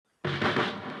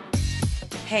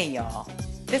Hey y'all,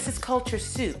 this is Culture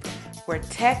Soup, where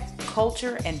tech,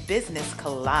 culture, and business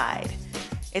collide.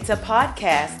 It's a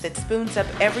podcast that spoons up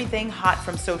everything hot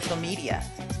from social media.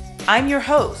 I'm your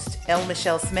host, L.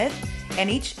 Michelle Smith, and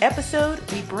each episode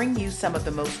we bring you some of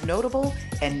the most notable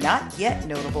and not yet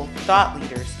notable thought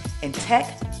leaders in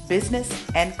tech, business,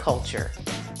 and culture.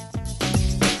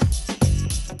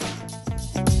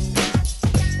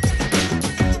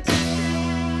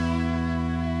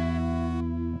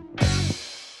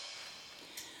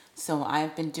 So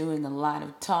I've been doing a lot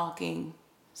of talking,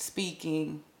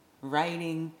 speaking,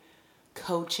 writing,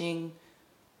 coaching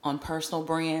on personal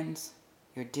brands,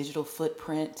 your digital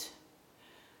footprint.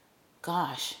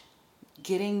 Gosh,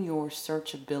 getting your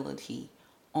searchability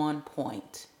on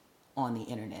point on the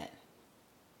internet.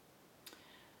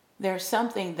 There's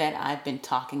something that I've been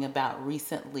talking about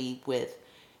recently with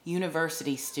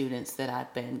university students that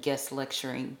I've been guest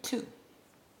lecturing to.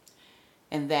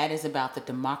 And that is about the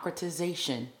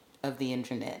democratization of the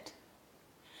internet.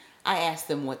 I asked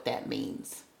them what that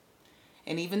means.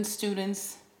 And even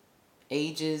students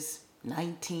ages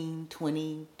 19,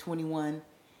 20, 21,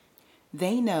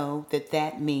 they know that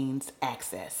that means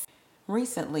access.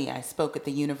 Recently, I spoke at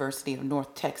the University of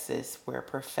North Texas, where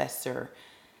Professor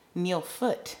Neil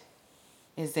Foote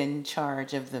is in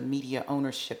charge of the media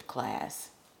ownership class.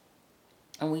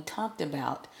 And we talked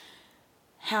about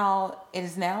how it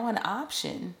is now an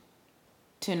option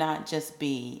to not just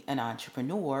be an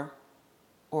entrepreneur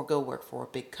or go work for a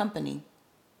big company,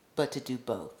 but to do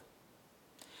both.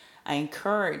 I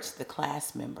encourage the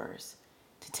class members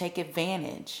to take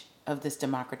advantage of this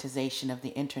democratization of the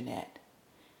internet,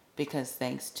 because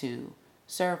thanks to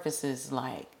services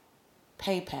like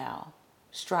PayPal,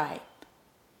 Stripe,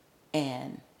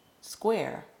 and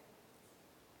Square,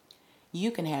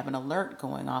 you can have an alert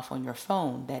going off on your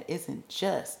phone that isn't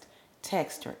just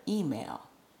text or email.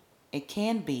 It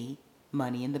can be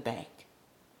money in the bank.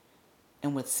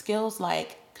 And with skills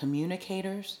like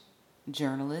communicators,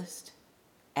 journalists,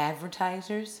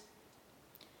 advertisers,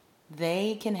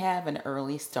 they can have an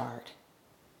early start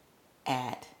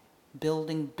at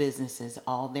building businesses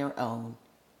all their own,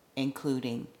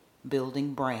 including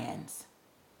building brands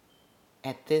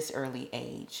at this early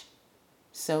age,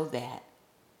 so that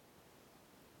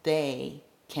they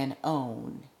can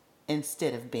own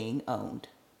instead of being owned.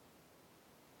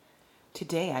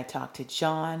 Today I talked to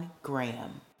John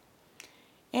Graham.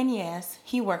 And yes,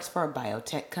 he works for a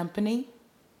biotech company.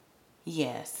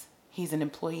 Yes, he's an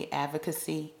employee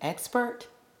advocacy expert.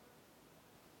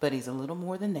 But he's a little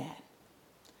more than that.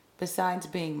 Besides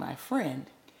being my friend,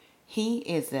 he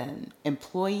is an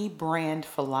employee brand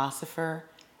philosopher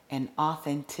and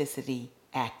authenticity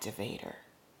activator.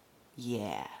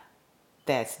 Yeah,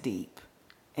 that's deep.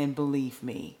 And believe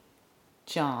me,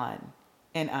 John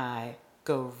and I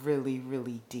go really,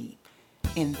 really deep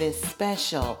in this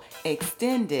special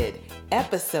extended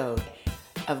episode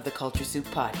of the Culture Soup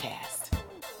podcast.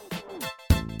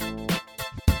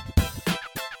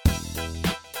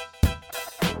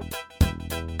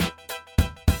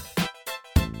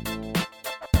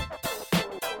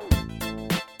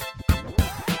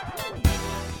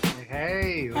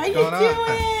 Hey, How what's you going on?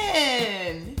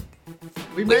 doing?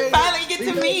 We made it. finally get We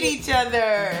to made meet it. each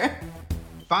other.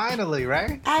 Finally,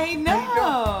 right? I There you go.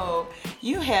 know.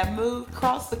 You have moved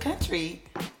across the country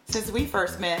since we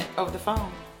first met over the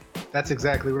phone. That's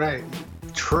exactly right.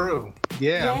 True.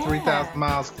 Yeah, I'm Yeah. 3,000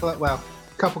 miles, a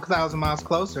couple thousand miles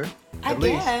closer, I at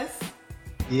least. guess.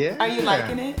 Yeah. Are you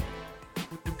liking it?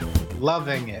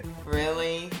 Loving it.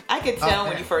 Really? I could tell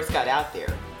when man. you first got out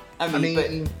there. I mean,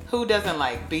 but who doesn't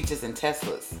like beaches and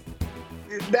Teslas?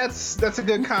 That's a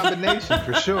good combination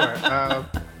for sure.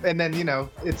 And then,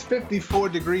 it's 54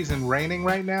 degrees and raining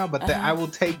right now, but I will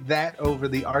take that over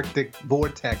the Arctic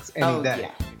vortex any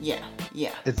day. Yeah.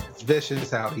 It's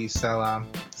vicious out east. So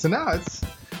no, it's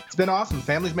been awesome.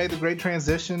 Family's made the great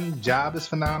transition. Job is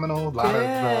phenomenal. A lot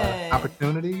of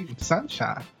opportunity,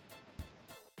 sunshine.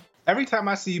 Every time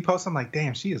I see you post, I'm like,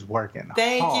 damn, she is working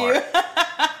Thank hard. you.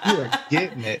 You are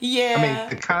getting it. Yeah. I mean,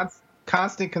 the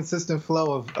constant, consistent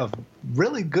flow of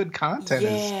really good content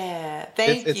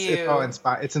Thank you. It's all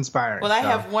it's inspiring. Well, I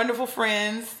have wonderful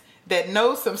friends that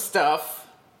know some stuff.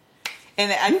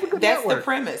 And that's network. the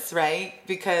premise, right?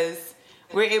 Because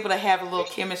we're able to have a little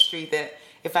chemistry that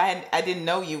if I didn't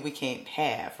know you, we can't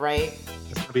have, right?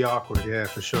 It's going to be awkward, yeah,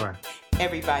 for sure.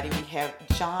 Everybody, we have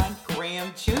John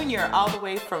Graham Jr. all the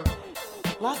way from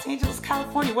Los Angeles,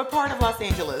 California. What part of Los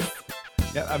Angeles?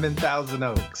 Yeah, I'm in Thousand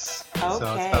Oaks. Okay.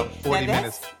 So it's about 40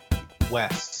 minutes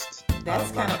west. That's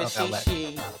kind of a LA.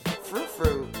 she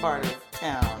frou-frou part of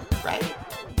town, right?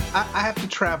 I have to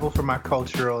travel for my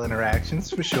cultural interactions,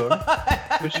 for sure.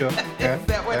 For sure. Yeah, Is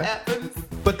that what happens?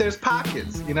 But there's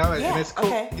pockets, you know, Yeah, and it's cool.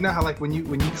 okay. You know how, like, when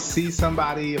you see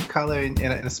somebody of color in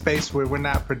a space where we're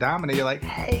not predominant, you're like,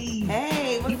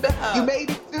 hey, what's up? You made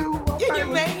it too. Yeah, you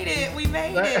made it. We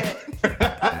made it.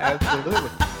 Absolutely.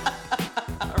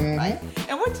 All right.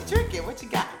 And what you drinking? What you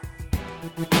got?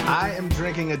 I am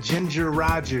drinking a Ginger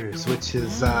Rogers, which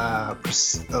is a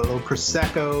little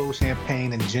Prosecco,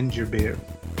 champagne, and ginger beer.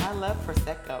 I love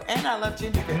Prosecco, and I love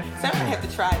ginger beer. So I'm going to have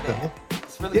to try that.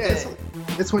 It's really good.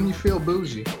 It's when you feel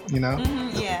bougie, you know?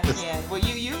 Mm-hmm, yeah. Well,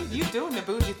 you doing the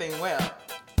bougie thing well.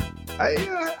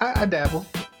 I dabble.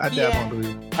 I dabble in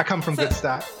bougie. I come from good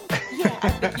stock. Yeah, I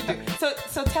think you do.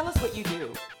 So tell us what you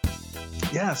do.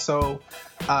 Yeah, so,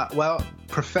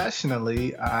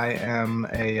 professionally, I am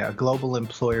a global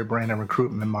employer brand and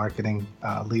recruitment and marketing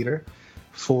leader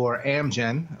for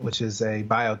Amgen, which is a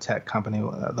biotech company,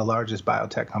 the largest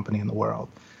biotech company in the world.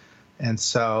 And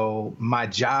so my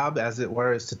job, as it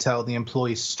were, is to tell the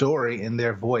employee's story in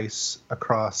their voice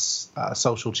across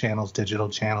social channels, digital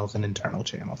channels, and internal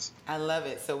channels. I love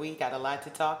it. So we got a lot to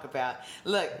talk about.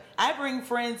 Look, I bring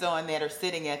friends on that are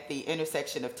sitting at the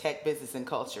intersection of tech, business, and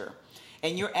culture.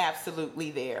 And you're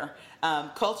absolutely there.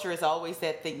 Culture is always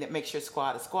that thing that makes your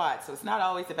squad a squad. So it's not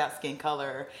always about skin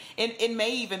color. And it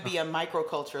may even be a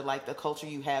microculture like the culture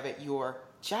you have at your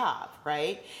job,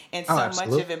 right? And so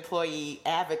much of employee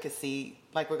advocacy,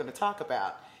 like we're going to talk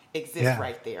about, exists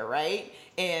right there, right?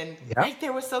 And right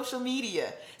there with social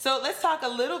media. So let's talk a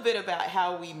little bit about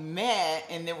how we met,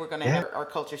 and then we're going to have our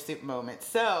culture soup moment.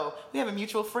 So we have a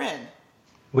mutual friend.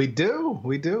 We do,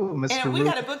 Mr. And we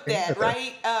got to book that, Canada.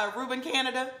 Right? Ruben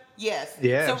Canada? Yes.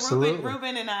 Yeah, so absolutely.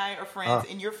 Ruben and I are friends,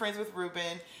 and you're friends with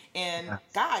Ruben. And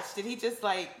gosh, did he just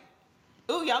like,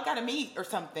 ooh, y'all got to meet or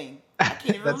something? I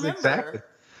can't even remember.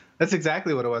 That's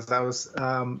exactly what it was. I was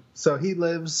so he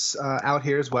lives out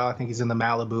here as well. I think he's in the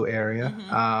Malibu area.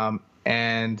 Mm-hmm.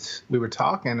 And we were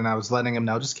talking, and I was letting him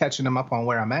know, just catching him up on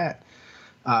where I'm at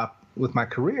with my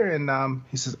career. And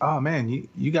he says, "Oh man,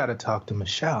 you got to talk to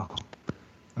Michelle."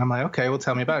 And I'm like, okay, well,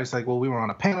 tell me about it. He's like, well, we were on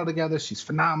a panel together. She's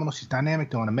phenomenal. She's dynamic,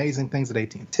 doing amazing things at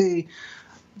AT&T.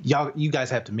 You guys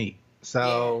have to meet.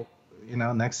 So, you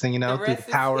know, next thing you know, through the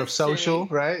power of social,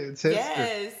 right? It's history.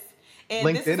 Yes. And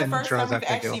LinkedIn this is the first time we've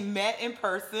actually it. met in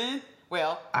person.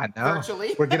 Well, I know.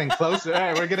 Virtually. We're getting closer.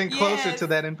 Right, we're getting closer to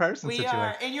that in-person situation. We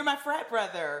are. And you're my frat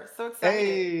brother. So excited.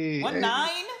 Hey.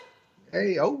 19?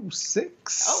 Hey,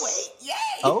 06. Oh, wait. Yay.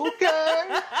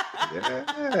 Okay.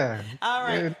 Yeah. All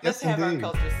right. Yeah, Let's have our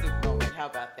culture soup moment. How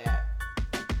about that?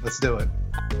 Let's do it.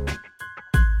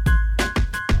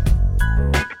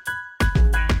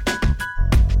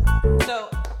 So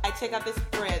I check out this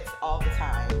threads all the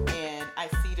time, and I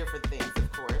see different things,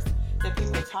 of course, that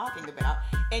people are talking about.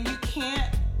 And you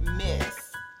can't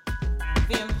miss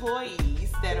the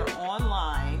employees that are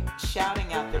online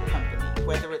shouting out their company,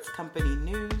 whether it's company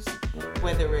news,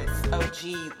 whether it's, oh,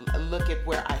 gee, look at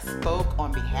where I spoke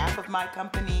on behalf of my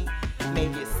company,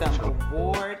 maybe it's some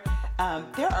award.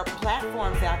 There are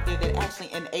platforms out there that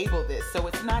actually enable this. So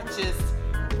it's not just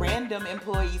random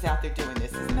employees out there doing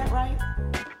this. Isn't that right?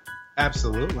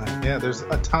 Absolutely. Yeah, there's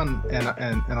a ton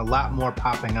and a lot more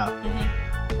popping up.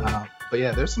 Mm-hmm. But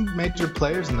yeah, there's some major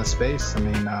players in the space. I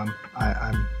mean,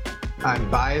 I'm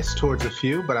biased towards a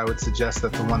few, but I would suggest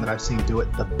that the one that I've seen do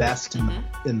it the best in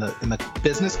the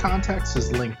business context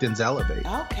is LinkedIn's Elevate.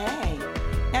 Okay.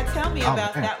 Now tell me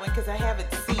about that one, because I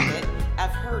haven't seen it. I've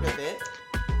heard of it.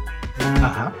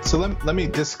 So let me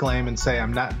disclaim and say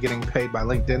I'm not getting paid by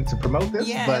LinkedIn to promote this.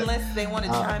 Yeah, but, unless they want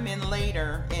to chime in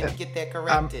later and get that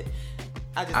corrected.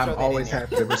 I'm always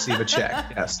happy to receive a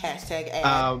check. Yes. Hashtag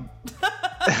ad.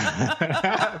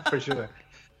 For sure.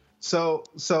 So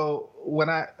when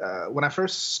I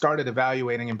first started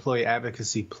evaluating employee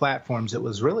advocacy platforms, it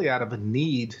was really out of a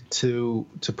need to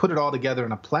put it all together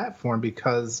in a platform,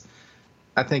 because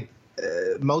I think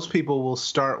most people will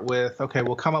start with, okay,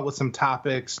 we'll come up with some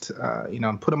topics,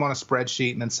 and put them on a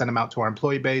spreadsheet and then send them out to our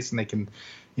employee base, and they can,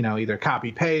 either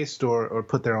copy paste or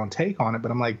put their own take on it.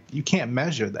 But I'm like, you can't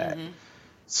measure that. Mm-hmm.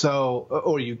 So,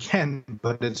 or you can,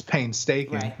 but it's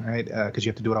painstaking, right? Because you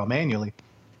have to do it all manually.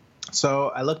 So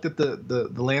I looked at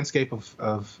the landscape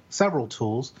of several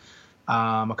tools.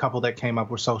 A couple that came up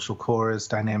were Social Chorus,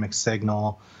 Dynamic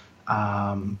Signal,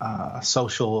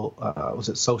 social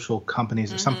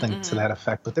companies or something to that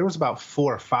effect. But there was about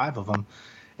 4 or 5 of them,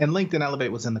 and LinkedIn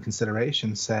Elevate was in the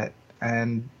consideration set.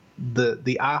 And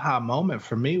the aha moment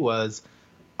for me was,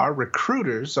 our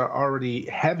recruiters are already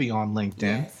heavy on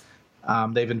LinkedIn. Yes.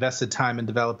 They've invested time in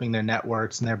developing their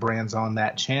networks and their brands on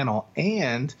that channel,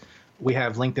 and We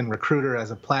have LinkedIn Recruiter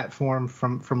as a platform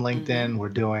from LinkedIn. Mm-hmm. We're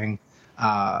doing,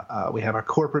 we have our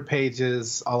corporate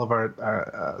pages, all of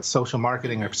our social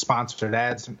marketing, Mm-hmm. our sponsored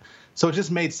ads. So it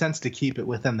just made sense to keep it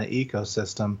within the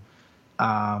ecosystem.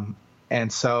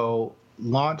 And so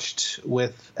launched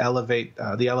with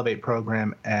the Elevate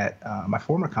program at my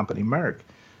former company, Merck,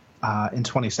 in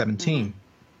 2017. Mm-hmm.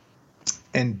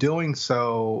 And doing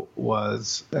so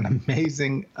was an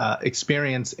amazing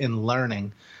experience in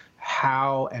learning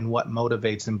how and what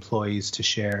motivates employees to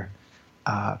share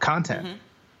content. Mm-hmm.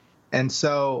 And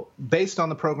so based on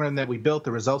the program that we built,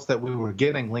 the results that we were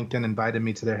getting, LinkedIn invited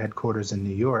me to their headquarters in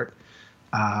New York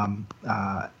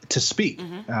to speak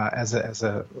Mm-hmm. as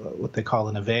a what they call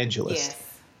an evangelist.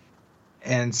 Yes.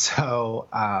 And so,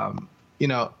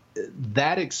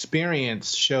 that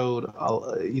experience showed,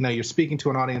 you're speaking to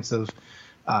an audience of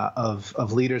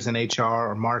leaders in HR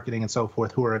or marketing and so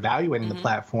forth who are evaluating Mm-hmm. the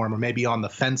platform or maybe on the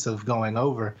fence of going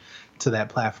over to that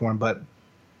platform. But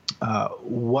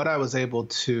what I was able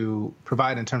to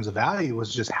provide in terms of value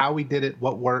was just how we did it,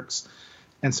 what works,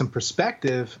 and some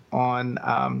perspective on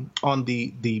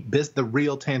the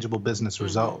real tangible business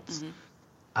results.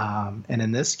 Mm-hmm. And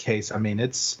in this case, I mean,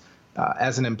 it's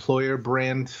as an employer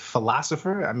brand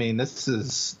philosopher, I mean, this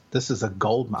is a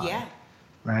gold mine, Yeah.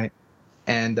 right?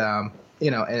 And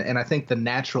and I think the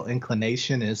natural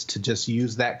inclination is to just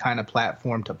use that kind of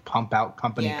platform to pump out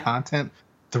company content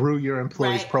through your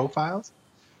employees' profiles.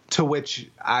 To which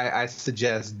I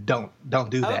suggest don't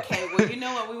do that. Okay, well, you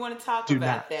know what? We want to talk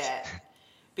about that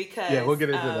because we'll get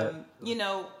into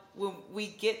that. When we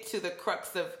get to the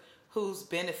crux of who's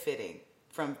benefiting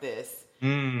from this,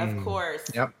 of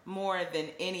course, more than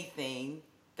anything,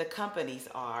 the companies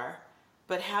are.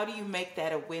 But how do you make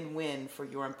that a win-win for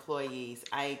your employees?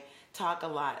 I talk a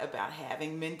lot about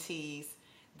having mentees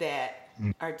that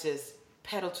are just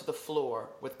pedal to the floor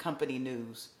with company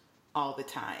news all the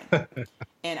time.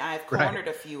 And I've cornered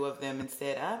a few of them and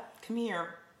said, come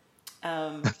here.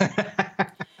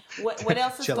 What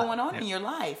else is going on in your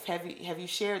life? Have you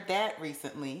shared that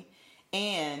recently?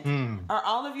 And are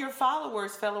all of your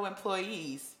followers fellow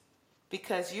employees?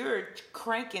 Because you're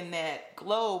cranking that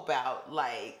globe out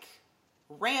like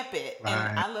rampant. Right.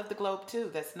 And I love the globe too.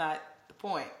 That's not the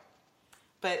point.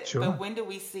 But when do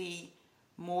we see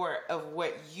more of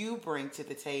what you bring to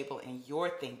the table and your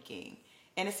thinking?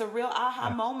 And it's a real aha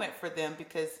moment for them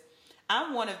because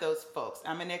I'm one of those folks.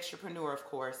 I'm an entrepreneur, of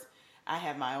course. I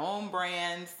have my own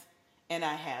brands and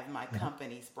I have my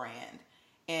company's brand.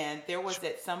 And there was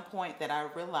at some point that I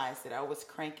realized that I was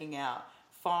cranking out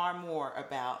far more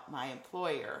about my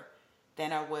employer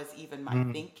than I was even my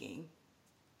thinking.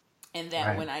 And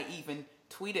that when I even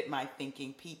tweeted my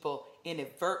thinking, people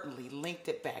inadvertently linked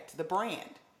it back to the brand.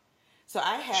 So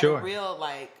I had a real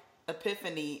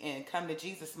epiphany and come to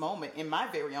Jesus moment in my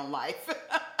very own life.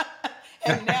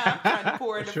 And now I'm trying to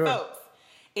pour into folks.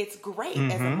 It's great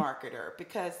as a marketer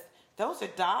because those are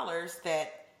dollars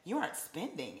that you aren't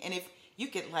spending. And if you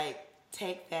could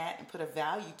take that and put a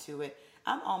value to it,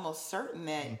 I'm almost certain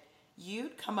that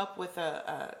you'd come up with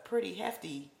a pretty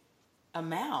hefty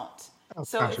amount.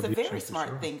 So it's a very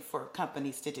smart thing for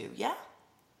companies to do. Yeah.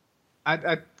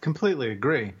 I completely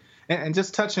agree. And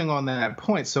just touching on that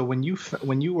point, so when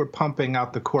you were pumping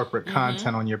out the corporate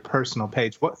content on your personal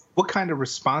page, what kind of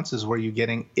responses were you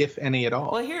getting, if any at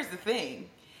all? Well, here's the thing.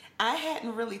 I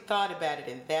hadn't really thought about it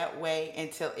in that way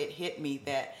until it hit me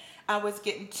that I was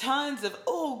getting tons of,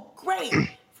 oh, great,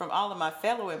 from all of my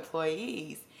fellow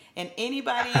employees. And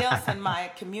anybody else in my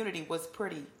community was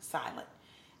pretty silent.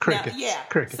 Crickets. Now,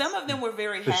 Crickets. Some of them were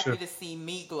very happy to see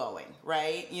me glowing,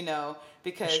 right?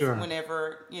 Because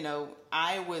whenever,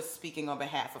 I was speaking on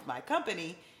behalf of my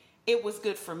company, it was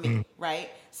good for me,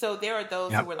 right? So there are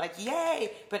those who were like,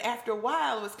 yay. But after a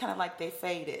while, it was kind of like they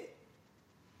faded.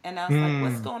 And I was like,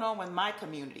 what's going on with my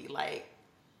community?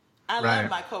 I love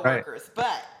my coworkers,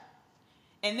 but,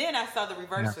 and then I saw the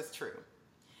reverse was true.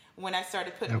 When I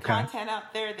started putting content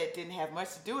out there that didn't have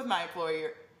much to do with my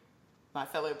employer, my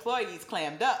fellow employees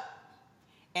clammed up.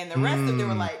 And the rest of them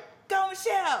were like, go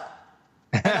Michelle.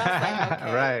 And I was like,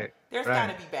 okay, there's got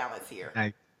to be balance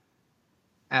here.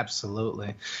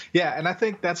 Absolutely. Yeah, and I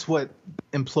think that's what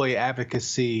employee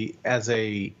advocacy as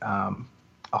a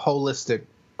holistic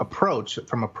approach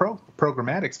from a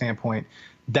programmatic standpoint,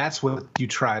 that's what you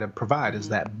try to provide is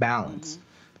that balance.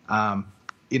 I'm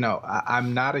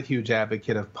not a huge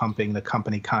advocate of pumping the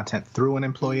company content through an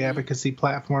employee advocacy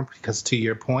platform because, to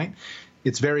your point,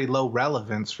 it's very low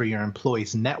relevance for your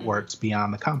employees' networks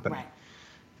beyond the company,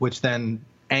 which then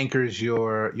anchors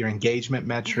your engagement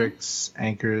metrics,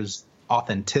 anchors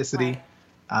authenticity.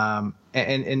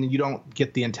 and you don't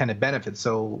get the intended benefit.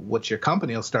 So what your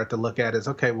company will start to look at is,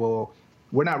 okay, well,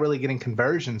 we're not really getting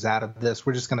conversions out of this.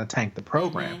 We're just going to tank the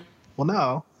program. Mm-hmm. Well,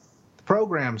 no, the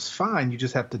program's fine. You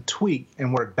just have to tweak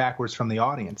and work backwards from the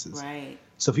audiences. Right.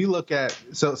 So if you look at,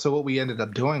 so what we ended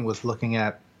up doing was looking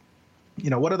at,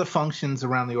 what are the functions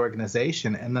around the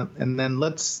organization, and then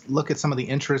let's look at some of the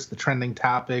interests, the trending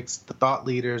topics, the thought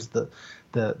leaders, the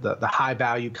high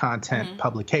value content mm-hmm.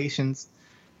 publications,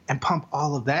 and pump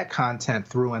all of that content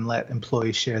through and let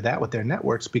employees share that with their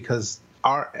networks, because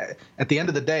at the end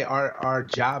of the day, our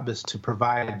job is to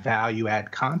provide value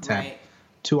add content right.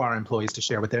 to our employees to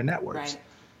share with their networks. Right.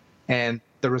 And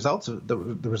the results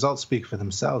speak for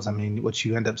themselves. I mean, what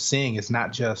you end up seeing is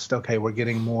not just, okay, we're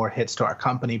getting more hits to our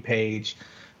company page.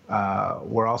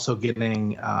 We're also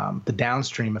getting the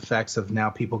downstream effects of now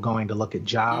people going to look at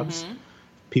jobs, mm-hmm.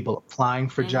 people applying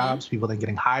for mm-hmm. jobs, people then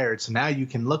getting hired. So now you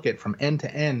can look at from end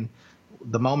to end.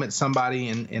 The moment somebody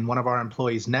in one of our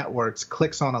employees' networks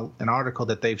clicks on an article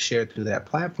that they've shared through that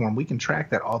platform, we can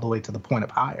track that all the way to the point of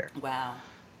hire. Wow.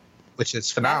 Which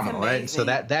is phenomenal, right? So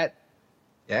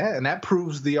yeah, and that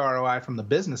proves the ROI from the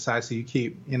business side, so you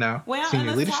keep, senior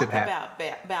leadership happy. Let's talk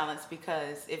about balance,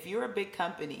 because if you're a big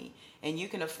company and you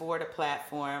can afford a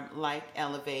platform like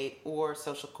Elevate or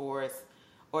Social Course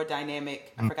or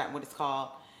Dynamic, I forgot what it's called.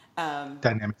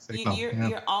 Dynamic Signal.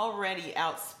 You're already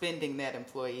outspending that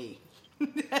employee.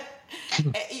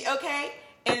 Okay?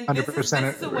 And this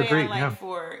is the way I like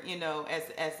for,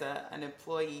 as an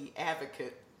employee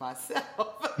advocate myself.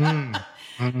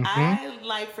 Mm-hmm. I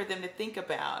like for them to think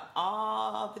about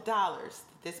all the dollars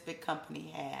that this big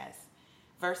company has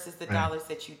versus the dollars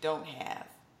that you don't have.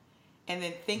 And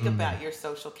then think about your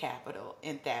social capital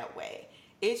in that way.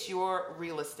 It's your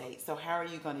real estate. So how are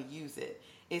you going to use it?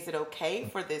 Is it okay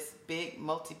for this big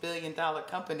multi-billion-dollar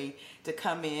company to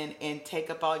come in and take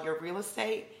up all your real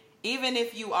estate? Even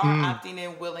if you are opting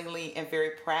in willingly and very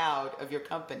proud of your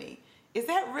company. Is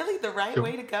that really the right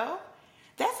way to go?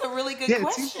 That's a really good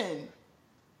question.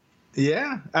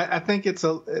 I think it's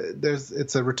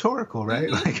a rhetorical, right?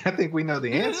 Mm-hmm. Like, I think we know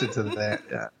the answer to that.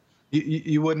 Yeah.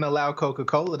 You wouldn't allow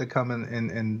Coca-Cola to come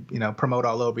and promote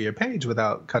all over your page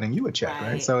without cutting you a check,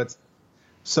 right?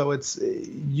 So it's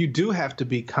you do have to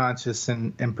be conscious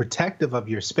and protective of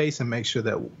your space and make sure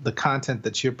that the content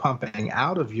that you're pumping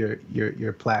out of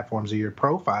your platforms or your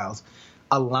profiles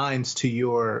aligns to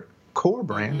your core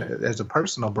brand as a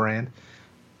personal brand.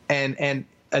 And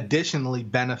additionally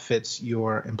benefits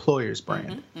your employer's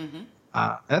brand. Mm-hmm.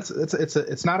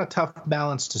 It's not a tough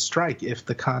balance to strike if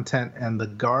the content and the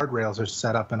guardrails are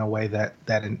set up in a way that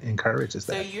encourages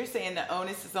that. So you're saying the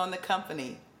onus is on the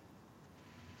company?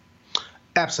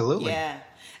 Absolutely. Yeah.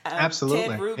 Absolutely.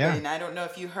 Ted Rubin, I don't know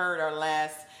if you heard our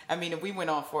last. I mean, we went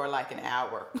on for like an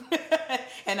hour,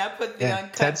 and I put the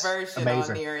uncut Ted's version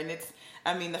amazing. On there, and it's.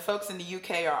 I mean, the folks in the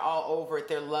UK are all over it.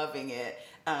 They're loving it.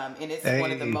 And it's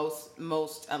one of the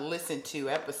most listened to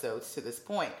episodes to this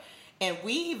point. And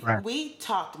we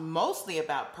talked mostly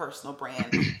about personal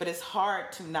brand, but it's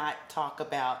hard to not talk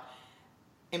about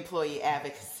employee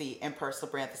advocacy and personal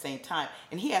brand at the same time.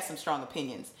 And he has some strong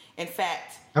opinions. In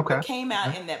fact, what came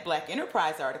out in that Black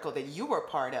Enterprise article that you were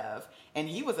part of, and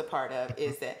he was a part of,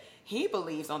 is that he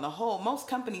believes on the whole, most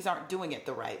companies aren't doing it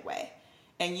the right way.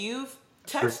 And you've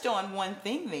touched on one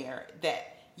thing there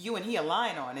that you and he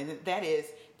align on, and that is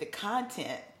the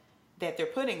content that they're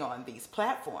putting on these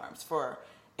platforms for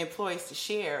employees to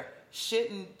share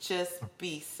shouldn't just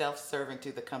be self-serving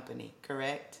to the company,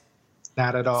 correct?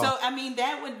 Not at all. So, I mean,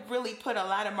 that would really put a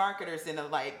lot of marketers in a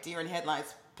deer in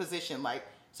headlights position. Like,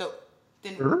 so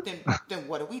then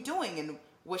what are we doing, and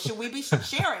what should we be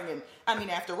sharing? And I mean,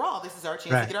 after all, this is our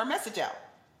chance to get our message out,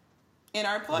 and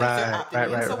our employees are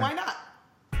opting in. So why not?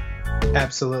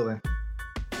 Absolutely.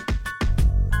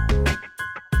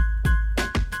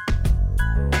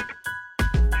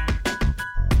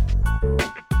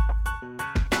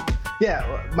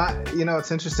 Yeah,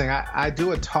 it's interesting. I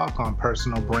do a talk on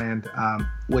personal brand,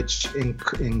 which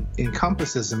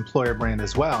encompasses employer brand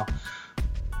as well.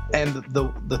 And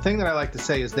the thing that I like to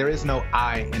say is there is no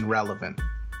I in relevant,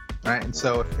 right? And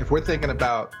so if we're thinking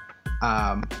about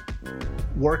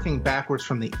working backwards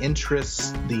from the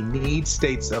interests, the need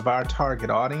states of our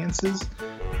target audiences,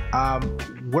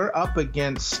 we're up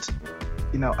against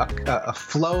a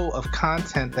flow of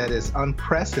content that is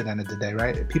unprecedented today,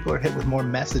 right? People are hit with more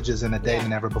messages in a day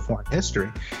than ever before in history.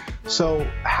 So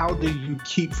how do you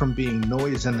keep from being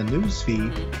noise in the news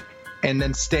feed and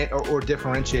then or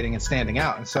differentiating and standing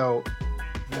out? And so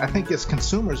I think as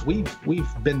consumers,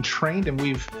 we've been trained, and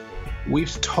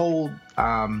we've told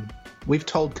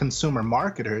consumer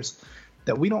marketers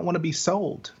that we don't want to be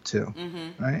sold to,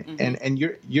 right? And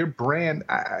your brand,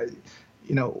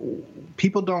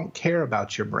 people don't care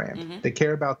about your brand. They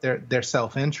care about their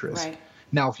self-interest. Right.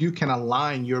 Now, if you can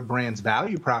align your brand's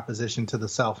value proposition to the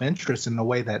self-interest in a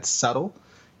way that's subtle,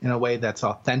 in a way that's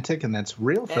authentic and that's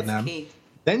real for them, key.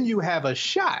 then you have a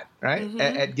shot, right,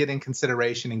 at getting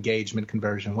consideration, engagement,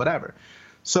 conversion, whatever.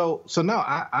 So no,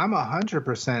 I'm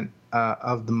 100%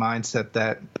 of the mindset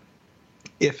that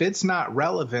if it's not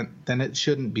relevant, then it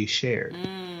shouldn't be shared.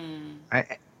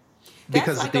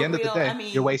 Because like at the end of the day,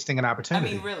 you're wasting an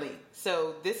opportunity. Really.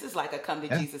 So this is like a come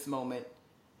to Jesus moment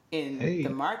in the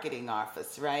marketing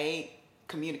office, right?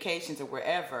 Communications or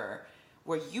wherever,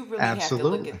 where you really have to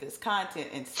look at this content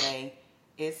and say,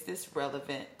 is this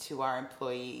relevant to our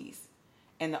employees?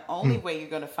 And the only way you're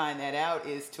going to find that out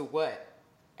is to what?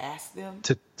 Ask them.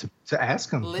 To ask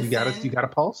them. Listen, you got to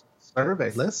pulse,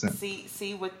 survey, listen.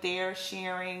 See what they're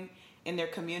sharing and their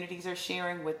communities are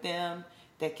sharing with them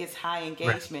that gets high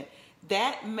engagement. Right.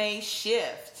 That may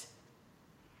shift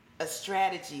a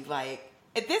strategy. Like,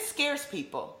 this scares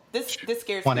people. This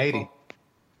scares 180.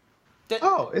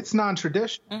 People. It's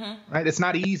non-traditional, right? It's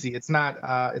not easy. It's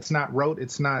not rote.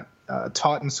 It's not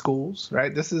taught in schools,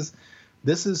 right? This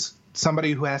is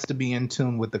somebody who has to be in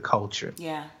tune with the culture.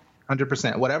 Yeah.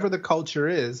 100%. Whatever the culture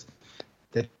is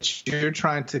that you're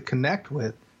trying to connect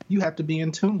with, you have to be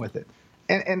in tune with it.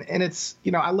 And it's,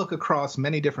 I look across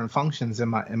many different functions in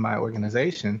my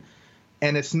organization,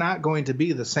 and it's not going to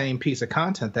be the same piece of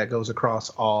content that goes across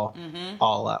all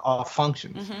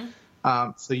functions.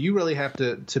 So you really have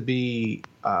to be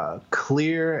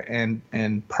clear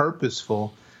and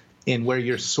purposeful in where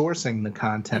you're sourcing the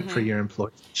content for your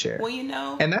employees to share.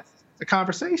 Well, and that's the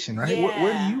conversation, right? Yeah.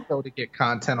 Where do you go to get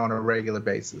content on a regular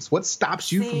basis? What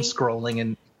stops you from scrolling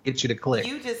and get you to click?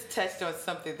 You just touched on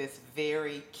something that's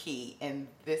very key, and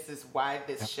this is why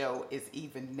this show is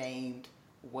even named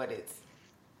what it's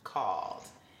called.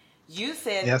 You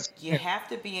said you have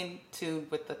to be in tune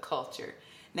with the culture.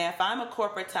 Now, if I'm a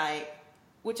corporate type,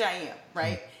 which I am,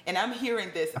 right? And I'm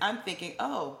hearing this, I'm thinking,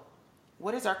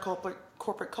 what is our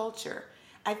corporate culture?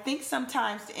 I think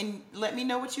sometimes, and let me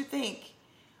know what you think,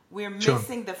 we're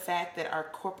missing the fact that our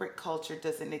corporate culture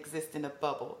doesn't exist in a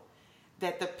bubble.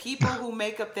 That the people who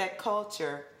make up that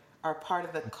culture are part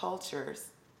of the cultures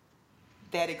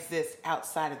that exist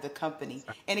outside of the company.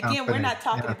 And again, we're not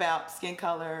talking about skin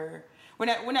color.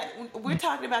 We're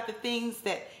talking about the things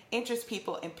that interest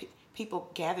people, and people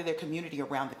gather their community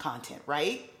around the content,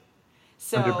 right?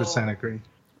 So 100% agree.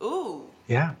 Ooh.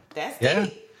 Yeah. That's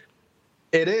deep.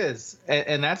 It is.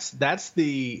 And that's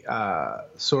the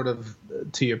sort of,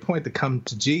 to your point, the come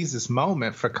to Jesus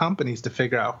moment for companies to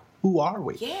figure out, who are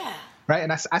we? Yeah. Right.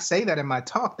 And I say that in my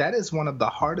talk. That is one of the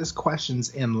hardest questions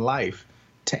in life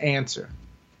to answer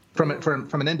from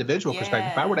an individual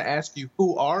perspective. If I were to ask you,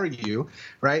 who are you?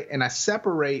 Right. And I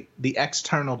separate the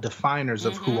external definers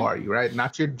of who are you, right?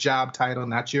 Not your job title,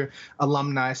 not your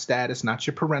alumni status, not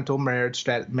your parental marriage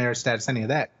status, any of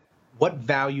that. What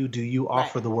value do you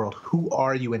offer the world? Who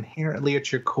are you inherently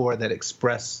at your core that you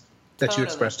express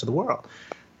to the world?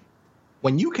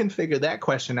 When you can figure that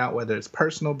question out, whether it's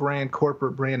personal brand,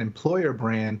 corporate brand, employer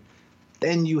brand,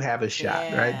 then you have a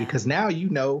shot, right? Because now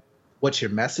you know what your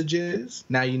message is.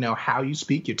 Now you know how you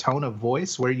speak, your tone of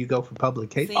voice, where you go for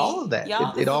publication, all of that.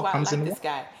 It all comes in. This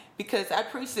guy, because I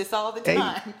preach this all the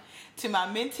time to my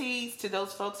mentees, to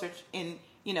those folks who are in,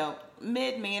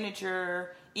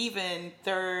 mid-manager, even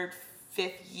 3rd,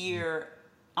 5th year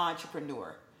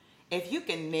entrepreneur. If you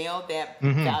can nail that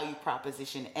value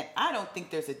proposition, and I don't think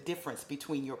there's a difference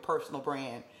between your personal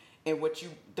brand and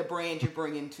the brand you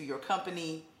bring into your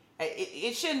company.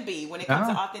 It shouldn't be. When it comes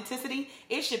to authenticity,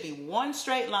 it should be one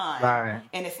straight line. Right.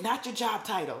 And it's not your job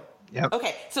title. Yep.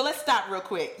 Okay, so let's stop real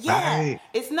quick. Yeah,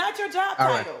 it's not your job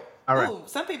title. All right. Ooh,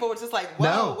 some people were just like,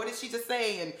 whoa, what did she just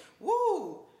say? And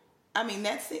woo. I mean,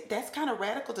 that's it. That's kind of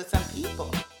radical to some people.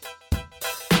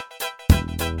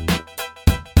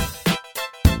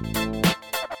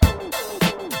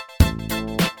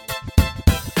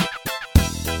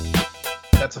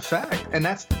 That's a fact. And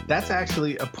that's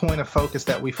actually a point of focus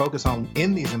that we focus on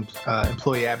in these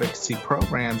employee advocacy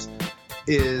programs,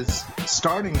 is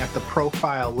starting at the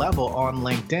profile level on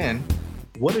LinkedIn.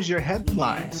 What does your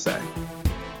headline say?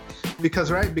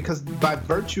 Because by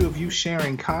virtue of you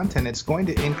sharing content, it's going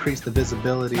to increase the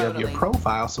visibility of your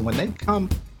profile. So when they come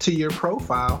to your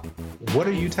profile, what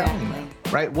are you telling them,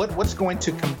 right? What's going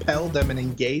to compel them and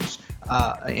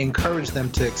encourage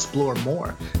them to explore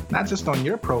more, not just on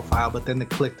your profile, but then to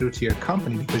click through to your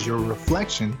company, because you're a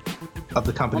reflection of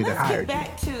the company that hired you.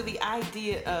 Let's get back to the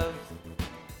idea of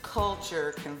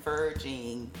culture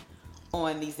converging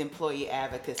on these employee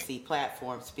advocacy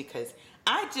platforms, because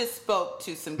I just spoke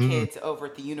to some kids over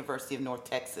at the University of North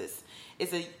Texas.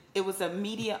 It was a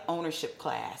media ownership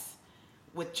class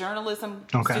with journalism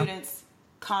students,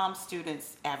 comm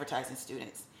students, advertising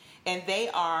students. And they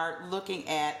are looking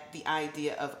at the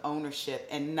idea of ownership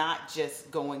and not just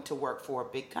going to work for a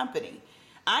big company.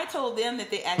 I told them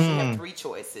that they actually have three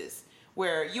choices.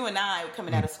 Where you and I,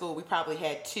 coming out of school, we probably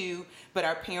had two, but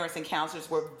our parents and counselors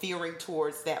were veering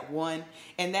towards that one.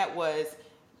 And that was,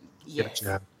 yes,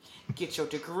 get your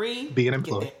degree, be an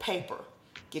employee, get that paper,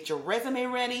 get your resume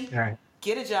ready,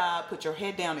 get a job, put your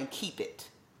head down and keep it,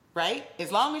 right? As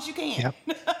long as you can.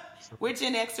 Yep. We're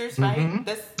Gen Xers, right?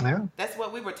 That's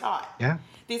what we were taught. Yeah.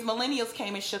 These millennials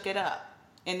came and shook it up.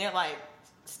 And they're like,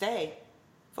 stay.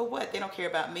 For what? They don't care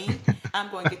about me.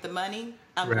 I'm going to get the money.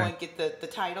 I'm going to get the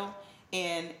title.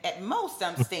 And at most,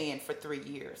 I'm staying for 3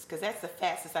 years, because that's the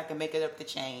fastest I can make it up the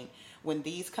chain when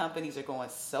these companies are going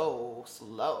so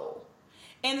slow.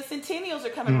 And the Centennials are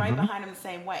coming right behind them the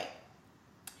same way.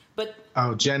 But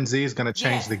Gen Z is going to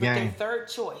change the game.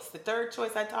 The third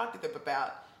choice I talked to them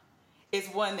about is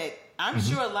one that I'm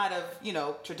sure a lot of,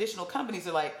 traditional companies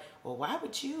are like, well, why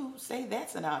would you say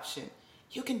that's an option?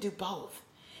 You can do both.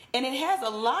 And it has a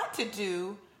lot to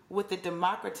do with the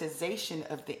democratization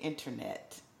of the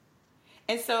internet.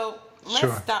 And so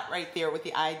let's stop right there with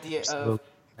the idea of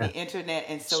the internet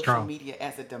and social media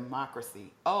as a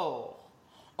democracy. I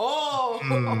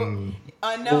know,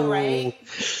 right?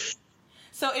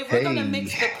 So if we're going to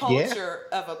mix the culture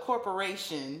of a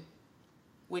corporation,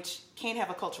 which can't have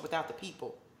a culture without the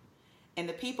people, and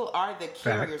the people are the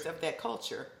carriers of that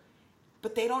culture,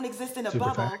 but they don't exist in a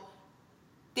bubble.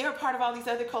 They're a part of all these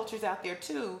other cultures out there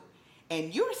too.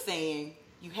 And you're saying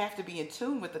you have to be in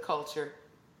tune with the culture.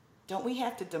 Don't we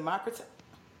have to democratize?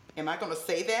 Am I going to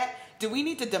say that? Do we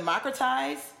need to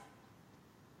democratize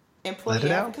employee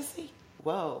advocacy?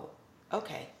 Whoa.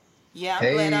 Okay. Yeah,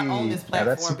 I'm glad I own this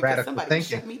platform because somebody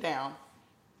shut me down.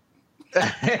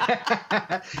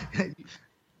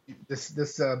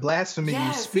 This blasphemy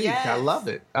you speak, I love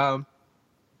it.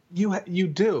 You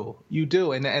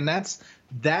do, and that's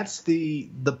the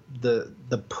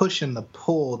push and the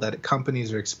pull that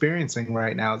companies are experiencing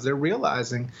right now. Is they're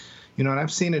realizing, and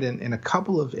I've seen it in a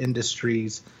couple of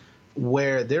industries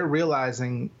where they're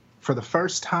realizing for the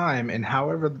first time in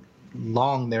however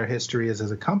long their history is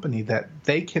as a company that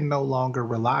they can no longer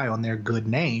rely on their good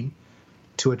name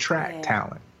to attract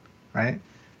talent, right?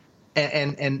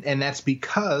 And that's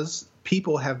because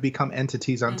people have become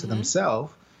entities unto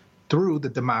themselves through the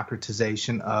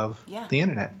democratization of the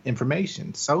internet,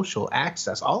 information, social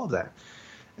access, all of that.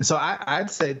 And so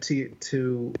I'd say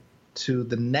to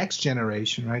the next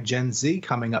generation, right, Gen Z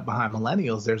coming up behind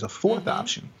millennials, there's a fourth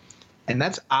option, and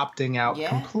that's opting out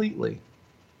completely.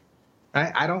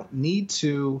 I don't need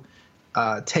to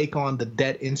take on the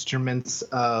debt instruments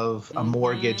of a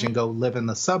mortgage and go live in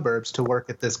the suburbs to work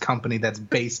at this company that's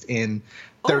based in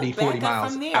 30, 40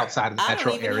 miles outside of the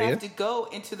metro area. I don't even have to go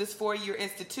into this 4-year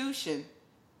institution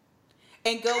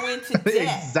and go into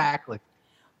debt. Exactly.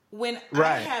 When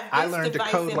I have this I learned to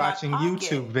code watching pocket,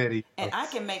 YouTube videos. And I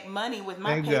can make money with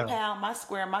my PayPal, my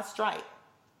Square, my Stripe.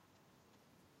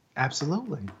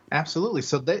 Absolutely.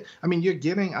 So you're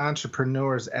getting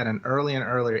entrepreneurs at an earlier and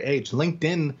earlier age.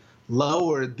 LinkedIn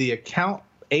lowered the account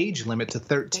age limit to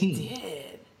 13. They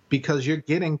did. Because you're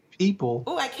getting people.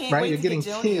 Oh, I can't wait to get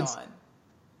Joni kids on.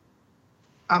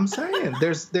 I'm saying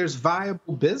there's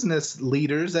viable business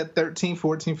leaders at 13,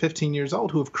 14, 15 years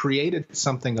old who have created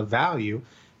something of value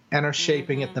and are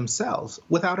shaping it themselves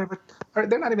without ever. Or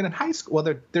they're not even in high school.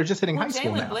 Well, they're just hitting high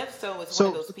school now. Jalen Bledsoe was one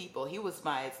of those people. He was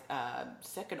my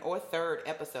second or third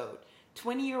episode.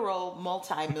 20-year-old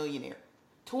multimillionaire.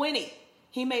 20.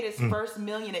 He made his first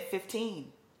million at 15.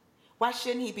 Why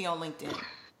shouldn't he be on LinkedIn?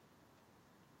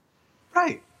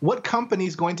 Right. What company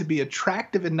is going to be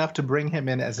attractive enough to bring him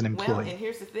in as an employee? Well, and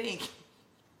here's the thing.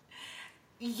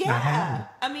 Yeah.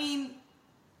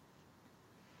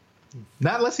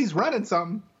 Not unless he's running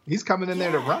something. He's coming in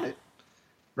there to run it.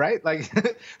 Right? Like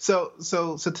so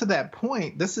to that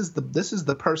point, this is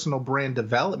the personal brand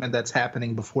development that's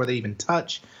happening before they even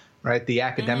touch, right, the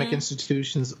academic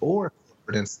institutions or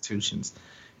corporate institutions.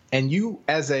 And you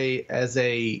as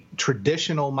a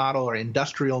traditional model or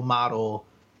industrial model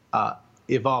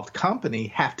evolved company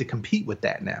have to compete with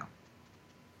that now.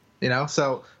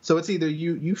 So it's either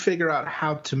you figure out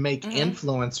how to make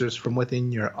influencers from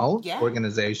within your own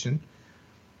organization,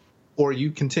 or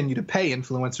you continue to pay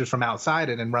influencers from outside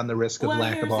it and run the risk of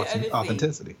lack of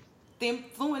authenticity. The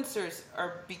influencers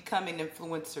are becoming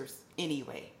influencers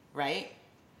anyway, right?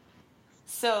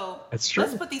 So That's true.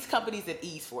 let's put these companies at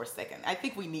ease for a second. I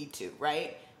think we need to,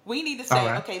 right? We need to All say,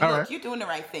 right. okay, All look, right. you're doing the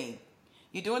right thing.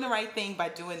 You're doing the right thing by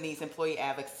doing these employee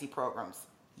advocacy programs.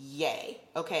 Yay.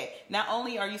 Okay. Not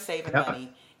only are you saving Yeah.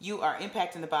 money, you are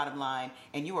impacting the bottom line,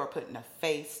 and you are putting a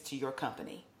face to your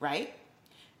company, right?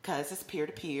 Because it's peer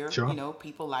to peer. Sure. You know,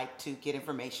 people like to get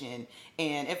information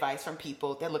and advice from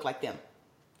people that look like them,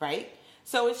 right?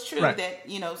 So it's true Right. that,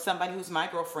 you know, somebody who's my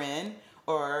girlfriend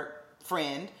or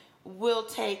friend will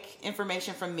take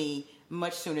information from me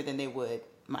much sooner than they would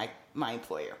my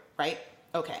employer, right?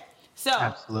 Okay. So,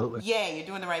 Absolutely. yay, you're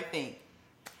doing the right thing.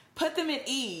 Put them at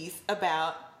ease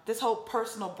about this whole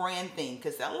personal brand thing,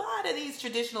 because a lot of these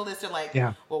traditionalists are like,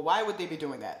 Yeah. well, why would they be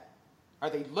doing that? Are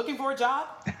they looking for a job?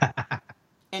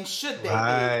 And should they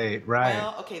be? Right.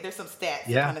 Well, okay, there's some stats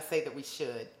that kind of say that we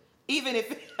should, even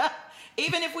if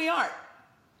even if we aren't.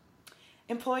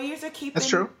 Employers are keeping That's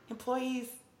true. employees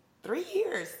 3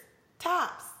 years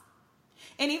tops.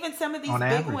 And even some of these On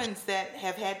big average. ones that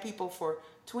have had people for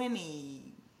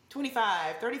 20,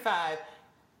 25, 35,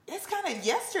 it's kind of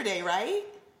yesterday, right?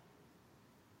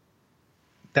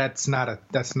 That's not a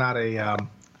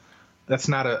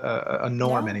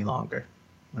norm No. any longer,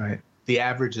 right? The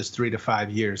average is 3 to 5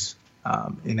 years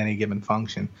in any given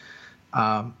function.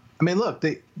 I mean, look,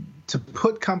 to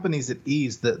put companies at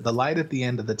ease, the light at the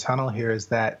end of the tunnel here is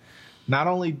that not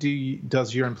only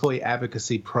does your employee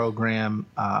advocacy program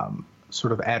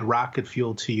sort of add rocket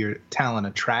fuel to your talent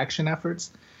attraction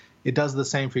efforts, it does the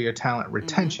same for your talent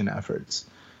retention efforts.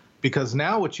 Because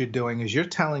now what you're doing is you're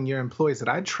telling your employees that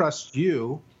I trust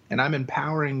you and I'm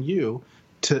empowering you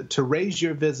to raise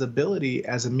your visibility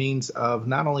as a means of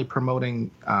not only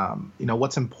promoting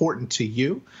what's important to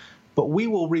you, but we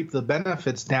will reap the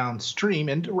benefits downstream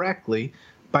indirectly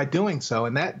by doing so.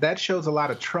 And that shows a lot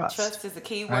of trust. Trust is a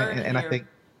key right? word And I here. think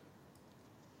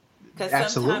Because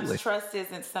absolutely. sometimes trust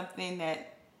isn't something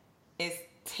that is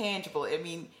tangible. I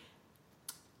mean,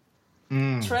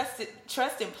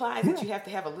 trust implies that you have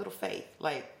to have a little faith.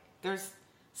 Like there's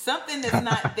something that's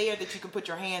not there that you can put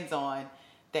your hands on,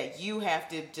 that you have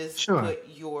to just put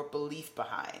your belief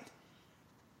behind.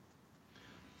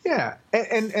 Yeah,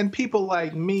 and people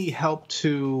like me help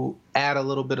to add a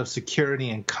little bit of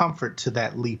security and comfort to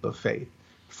that leap of faith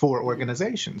for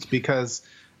organizations, because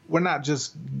we're not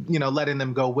just, letting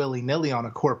them go willy-nilly on a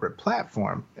corporate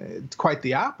platform. It's quite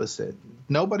the opposite.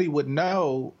 Nobody would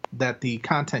know that the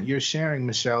content you're sharing,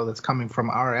 Michelle, that's coming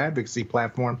from our advocacy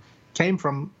platform came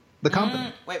from the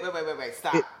company. Wait.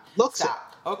 Stop.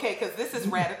 Stop. Okay, because this is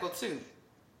radical too.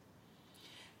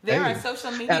 There are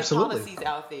social media policies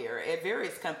out there at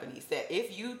various companies that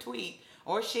if you tweet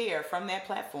or share from that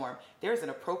platform, there's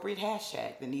an appropriate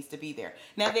hashtag that needs to be there.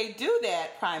 Now, they do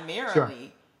that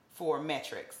primarily for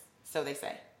metrics, so they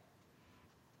say.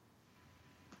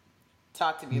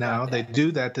 Talk to me about that. No, they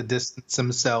do that to distance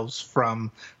themselves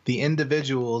from the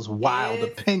individual's wild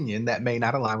opinion that may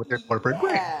not align with their corporate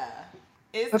brand.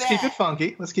 Let's keep it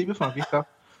funky.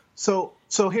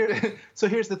 So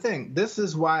here's the thing. This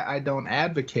is why I don't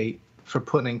advocate for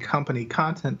putting company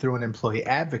content through an employee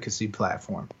advocacy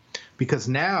platform, because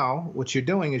now what you're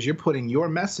doing is you're putting your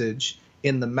message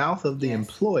in the mouth of the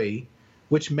employee,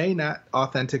 which may not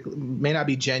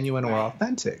be genuine or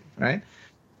authentic, right?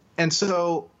 And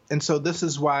so this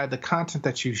is why the content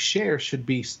that you share should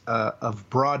be of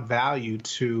broad value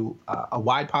to a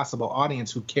wide possible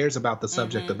audience who cares about the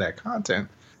subject of that content.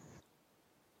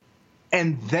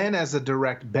 And then as a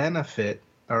direct benefit,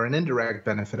 or an indirect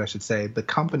benefit, I should say, the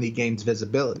company gains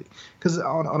visibility. Because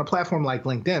on a platform like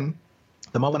LinkedIn,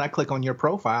 the moment I click on your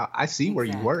profile, I see where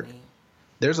you work.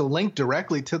 There's a link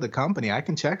directly to the company. I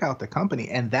can check out the company,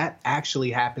 and that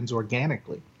actually happens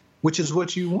organically, which is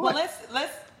what you want. Well,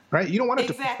 let's right? You don't want it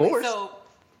to be forced. So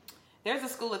there's a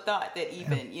school of thought that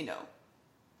even,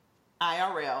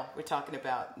 IRL, we're talking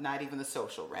about not even the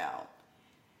social realm,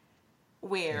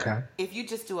 where if you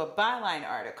just do a byline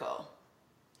article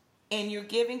and you're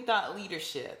giving thought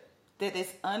leadership that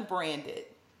is unbranded,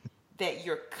 that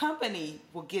your company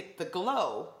will get the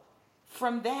glow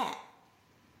from that.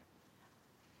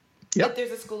 Yep. But there's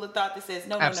a school of thought that says,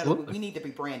 no, we need to be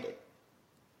branded.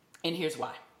 And here's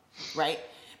why, right?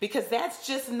 Because that's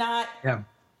just not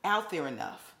out there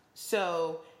enough.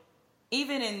 So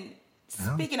even in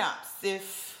speaking ops,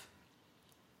 if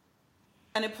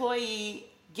an employee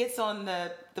gets on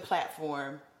the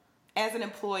platform as an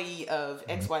employee of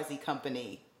XYZ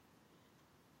company,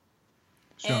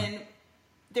 and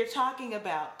they're talking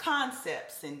about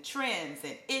concepts and trends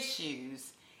and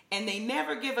issues, and they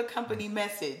never give a company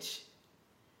message,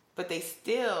 but they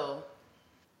still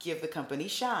give the company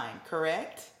shine,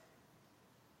 correct?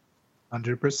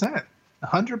 100%.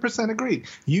 100% agreed.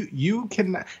 You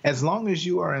can, as long as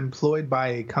you are employed by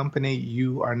a company,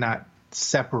 you are not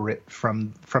separate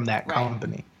from that Right.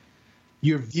 company.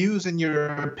 Your views and your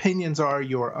opinions are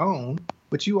your own,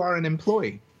 but you are an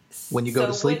employee. When you go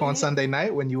to So sleep on Sunday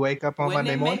night, when you wake up on wouldn't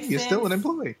Monday it make morning, you're still an sense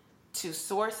employee. to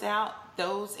source out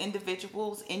those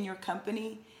individuals in your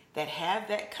company that have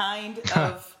that kind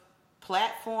of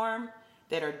platform,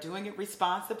 that are doing it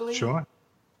responsibly? Sure.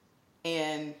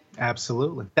 And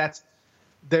Absolutely.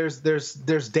 There's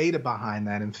data behind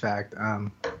that. In fact,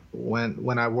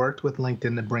 when I worked with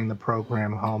LinkedIn to bring the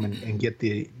program home and get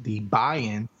the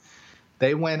buy-in,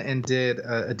 they went and did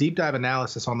a deep dive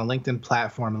analysis on the LinkedIn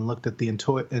platform and looked at the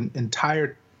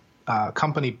entire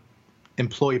company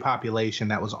employee population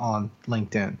that was on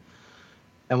LinkedIn.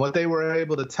 And what they were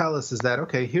able to tell us is that,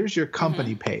 okay, here's your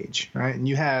company page, right? And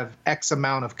you have X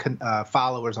amount of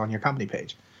followers on your company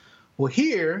page. Well,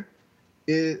 here,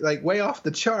 like way off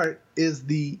the chart, is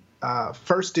the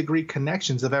first degree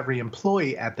connections of every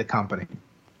employee at the company,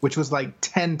 which was like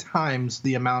 10 times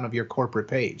the amount of your corporate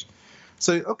page.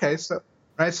 So, okay, so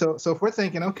if we're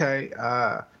thinking, okay,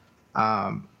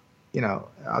 I'll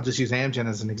just use Amgen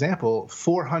as an example,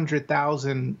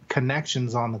 400,000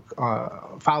 connections on the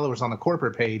followers on the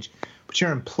corporate page, but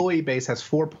your employee base has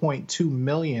 4.2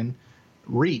 million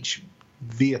reach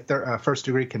via first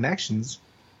degree connections.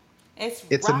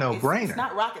 It's a no-brainer. It's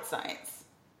not rocket science.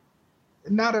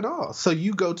 Not at all. So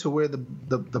you go to where the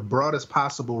broadest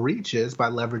possible reach is by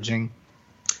leveraging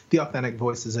the authentic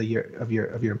voices of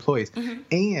your employees.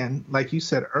 And like you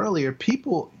said earlier,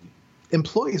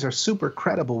 employees are super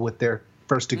credible with their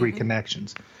first degree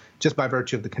connections just by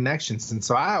virtue of the connections. And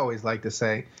so I always like to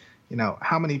say,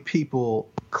 how many people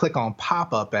click on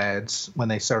pop-up ads when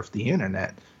they surf the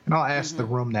internet? And I'll ask the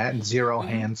room that, and 0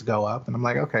 hands go up. And I'm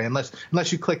like, okay, unless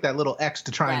you click that little X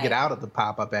to try and get out of the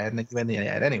pop-up ad, and then you end the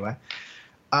ad anyway.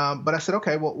 But I said,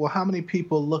 okay, well, how many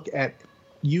people look at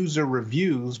user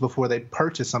reviews before they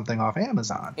purchase something off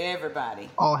Amazon? Everybody.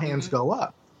 All hands go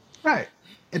up. Right.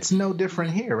 It's no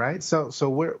different here, right? So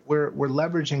we're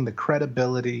leveraging the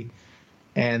credibility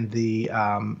and the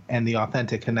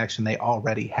authentic connection they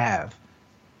already have,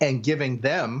 and giving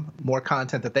them more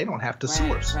content that they don't have to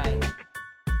source. Right.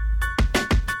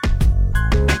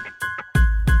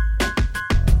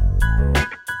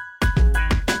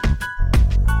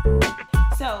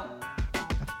 So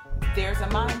there's a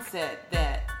mindset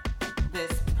that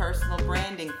this personal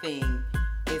branding thing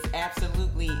is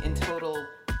absolutely in total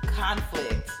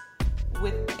conflict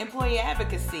with employee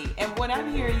advocacy. And what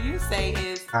I'm hearing you say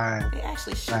is they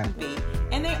actually shouldn't be.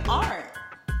 And they aren't.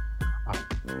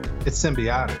 It's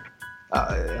symbiotic.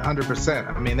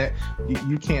 100%. I mean,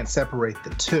 you can't separate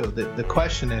the two. The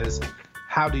question is,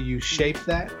 how do you shape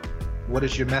that? What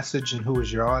is your message and who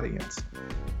is your audience?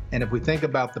 And if we think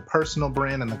about the personal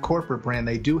brand and the corporate brand,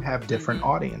 they do have different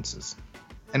audiences.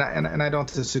 And I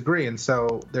don't disagree. And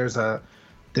so there's a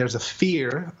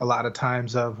fear a lot of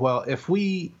times of, well, if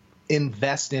we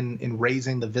invest in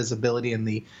raising the visibility and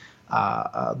the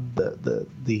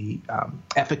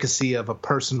efficacy of a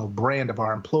personal brand of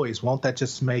our employees, won't that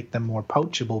just make them more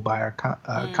poachable by our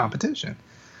competition?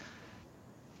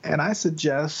 And I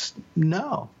suggest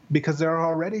no, because they're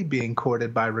already being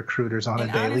courted by recruiters on a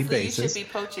daily basis. You should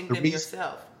be poaching them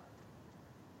yourself.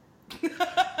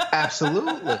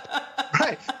 Absolutely.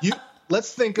 Right.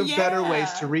 Let's think of better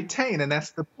ways to retain, and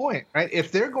that's the point, right?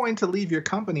 If they're going to leave your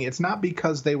company, it's not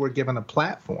because they were given a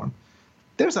platform.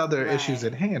 There's other issues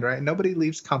at hand, right? Nobody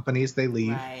leaves companies, they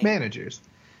leave managers.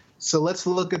 So let's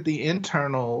look at the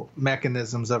internal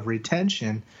mechanisms of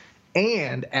retention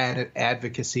and add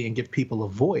advocacy and give people a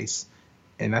voice.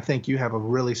 And I think you have a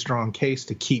really strong case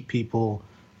to keep people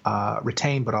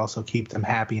retained, but also keep them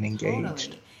happy and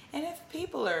engaged. Totally. And if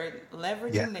people are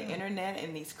leveraging the internet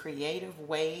in these creative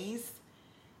ways,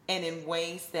 and in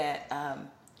ways that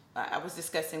I was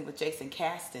discussing with Jason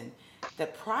Caston, the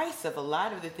price of a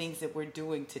lot of the things that we're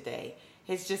doing today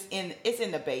is it's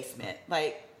in the basement.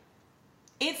 Like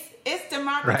it's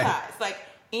democratized. Like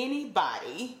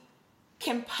anybody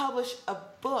can publish a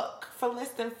book for less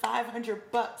than $500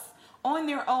 on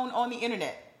their own on the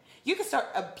internet. You can start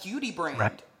a beauty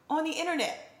brand on the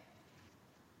internet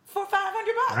for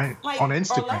 $500, like, on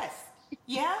Instagram, or less.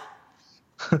 Yeah.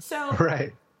 So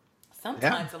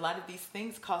sometimes a lot of these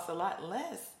things cost a lot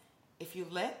less if you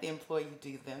let the employee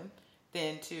do them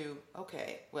than to,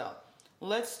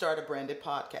 let's start a branded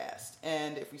podcast.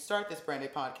 And if we start this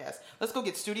branded podcast, let's go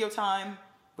get studio time.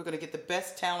 We're going to get the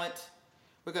best talent.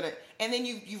 And then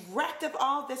you've racked up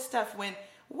all this stuff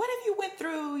what if you went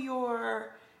through your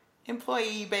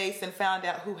employee base and found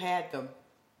out who had them?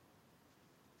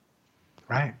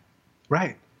 Right.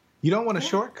 You don't want to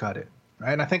shortcut it,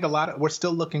 right? And I think we're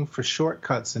still looking for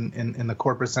shortcuts in the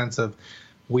corporate sense of,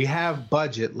 we have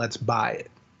budget, let's buy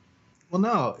it. Well,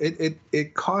 no,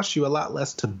 it costs you a lot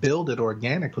less to build it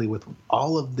organically with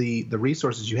all of the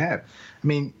resources you have. I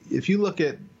mean, if you look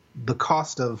at the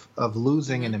cost of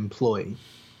losing an employee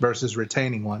versus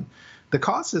retaining one, the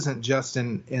cost isn't just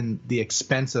in the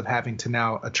expense of having to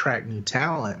now attract new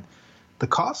talent. The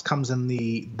cost comes in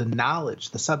the knowledge,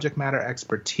 the subject matter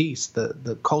expertise,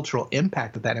 the cultural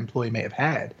impact that employee may have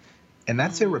had, and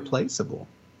that's irreplaceable,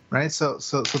 right? So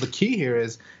the key here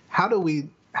is, how do we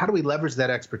leverage that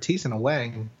expertise in a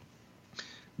way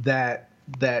that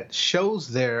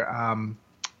shows their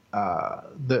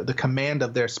the command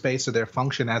of their space or their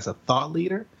function as a thought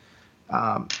leader,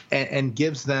 and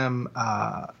gives them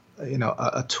a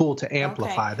tool to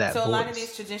amplify that voice. So a lot of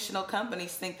these traditional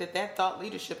companies think that thought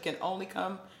leadership can only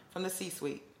come from the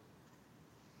C-suite.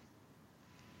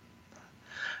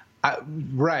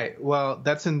 Right. Well,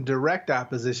 that's in direct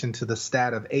opposition to the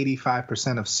stat of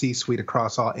 85% of C-suite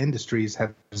across all industries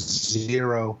have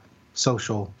zero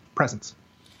social presence.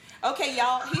 Okay,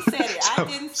 y'all, he said it. I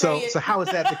didn't say it. So how is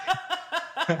that?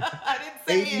 I didn't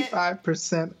say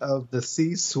 85% of the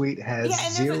C-suite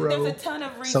has zero there's a ton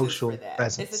of reasons social for that.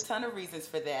 presence. There's a ton of reasons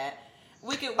for that.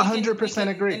 We can 100%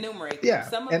 agree. Enumerate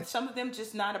them. Yeah. Some of them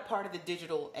just not a part of the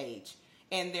digital age.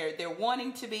 And they're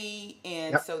wanting to be,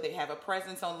 and so they have a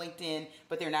presence on LinkedIn,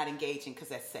 but they're not engaging because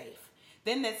that's safe.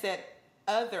 Then there's that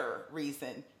other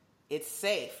reason, it's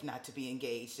safe not to be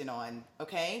engaged on,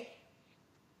 okay?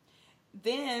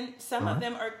 Then some of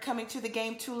them are coming to the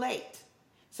game too late.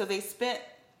 So they spent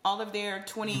all of their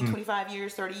 20, 25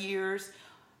 years, 30 years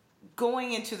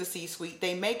going into the C-suite.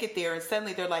 They make it there, and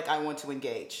suddenly they're like, I want to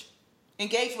engage.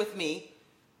 Engage with me.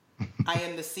 I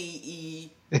am the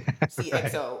CXO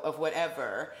of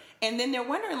whatever. And then they're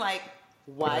wondering, like,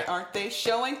 why aren't they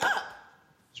showing up?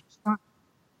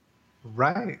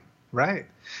 Right.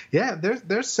 Yeah,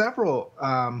 there's several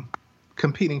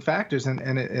competing factors,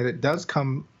 and it does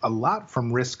come a lot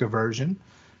from risk aversion.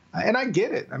 And I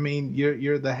get it. I mean,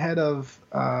 you're the head of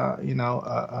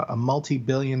a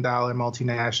multi-billion-dollar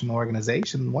multinational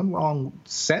organization. One wrong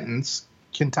sentence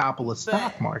can topple a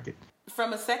stock market.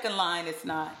 From a second line, it's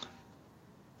not.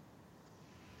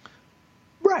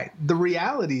 Right. The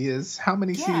reality is, how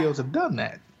many CEOs have done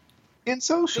that in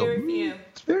social? Very few.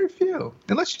 It's very few.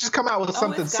 Unless you just come out with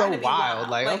something so wild,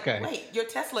 like, okay. Wait, you're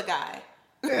Tesla guy.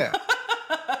 Yeah.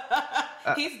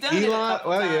 He's done it a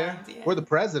couple times. Yeah. Or the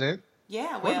president.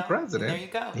 Yeah, well, the president. There you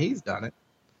go. He's done it.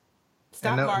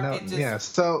 Stock market just... Yeah.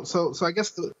 So I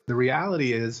guess the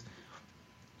reality is,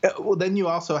 well, then you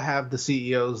also have the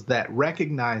CEOs that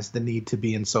recognize the need to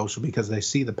be in social because they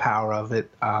see the power of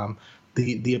it,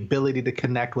 the ability to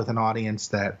connect with an audience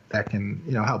that can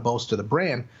help bolster the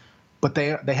brand, but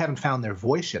they haven't found their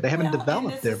voice yet. They haven't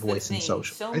developed their voice in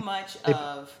social. So much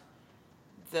of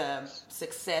the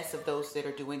success of those that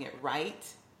are doing it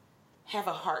right have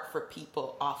a heart for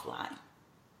people offline.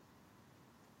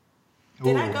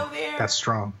 Did I go there? That's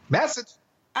strong. Message.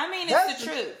 I mean, it's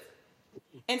the truth.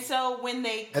 And so when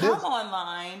they come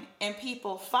online and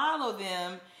people follow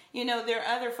them, there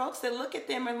are other folks that look at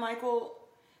them and like, well,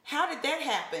 how did that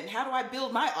happen? How do I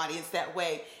build my audience that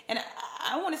way? And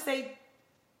I want to say,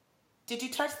 did you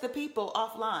touch the people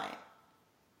offline?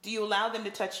 Do you allow them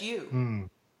to touch you?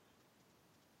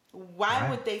 Why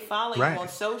would they follow you on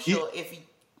social if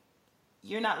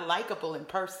you're not likable in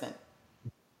person?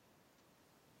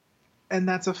 And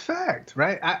that's a fact,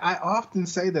 right? I often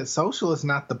say that social is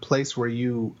not the place where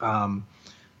you,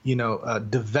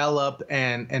 develop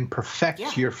and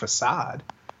perfect your facade,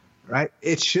 right?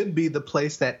 It should be the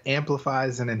place that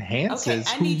amplifies and enhances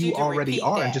who you already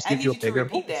are and just gives you a bigger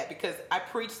voice. That because I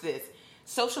preach this.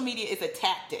 Social media is a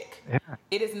tactic. Yeah.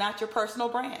 It is not your personal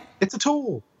brand. It's a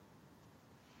tool.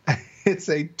 It's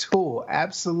a tool,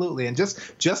 absolutely. And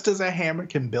just as a hammer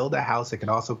can build a house, it can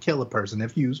also kill a person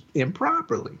if used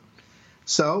improperly.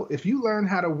 So if you learn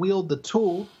how to wield the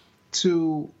tool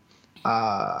to,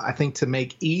 I think, to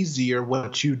make easier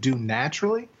what you do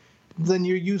naturally, then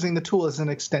you're using the tool as an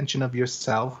extension of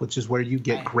yourself, which is where you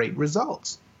get great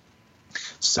results.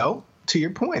 So to your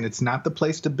point, it's not the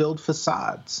place to build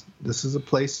facades. This is a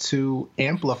place to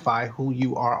amplify who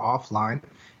you are offline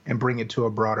and bring it to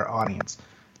a broader audience.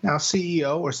 Now,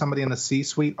 CEO or somebody in the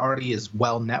C-suite already is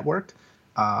well networked.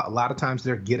 A lot of times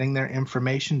they're getting their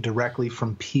information directly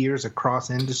from peers across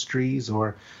industries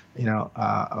or,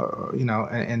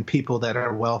 and people that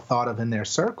are well thought of in their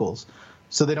circles.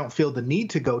 So they don't feel the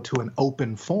need to go to an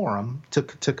open forum to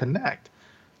connect.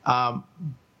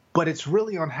 But it's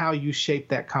really on how you shape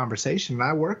that conversation. And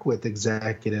I work with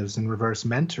executives in reverse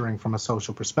mentoring from a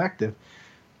social perspective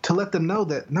to let them know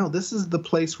that, no, this is the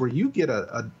place where you get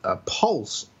a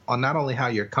pulse on not only how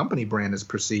your company brand is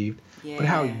perceived, but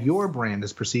how your brand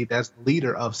is perceived as the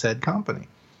leader of said company.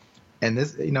 And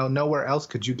this, nowhere else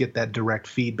could you get that direct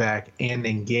feedback and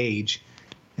engage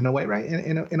in a way, right?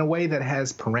 In a way that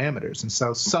has parameters. And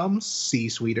so some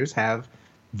C-suiters have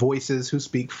voices who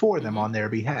speak for them on their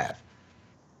behalf.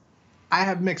 I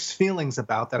have mixed feelings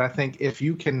about that. I think if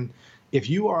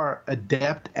you are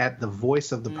adept at the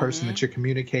voice of the person that you're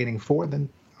communicating for, then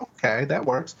okay, that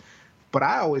works. But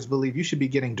I always believe you should be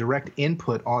getting direct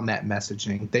input on that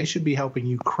messaging. They should be helping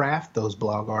you craft those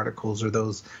blog articles or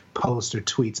those posts or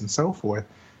tweets and so forth,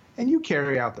 and you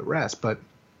carry out the rest. But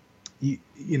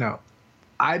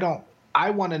I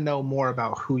want to know more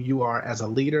about who you are as a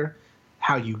leader,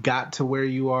 how you got to where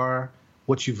you are,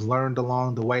 what you've learned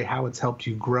along the way, how it's helped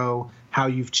you grow, how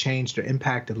you've changed or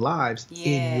impacted lives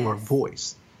in your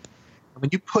voice. When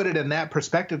you put it in that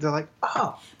perspective, they're like,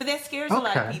 oh. But that scares a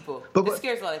lot of people. It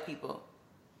scares a lot of people.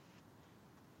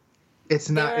 It's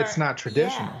not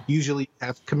traditional. Yeah. Usually you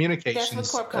have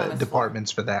communications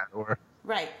departments for that, or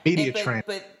media training.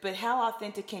 But how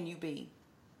authentic can you be?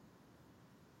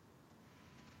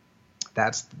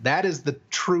 That is the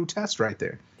true test right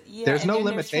there. Yeah, there's no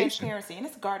limitation. There's transparency, and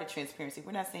it's guarded transparency.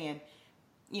 We're not saying,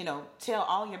 tell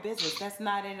all your business. That's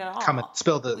not it at all. Come and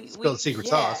spill the secret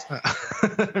sauce.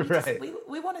 Right.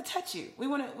 We want to touch you. We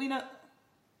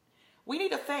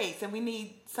need a face, and we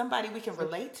need somebody we can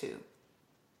relate to.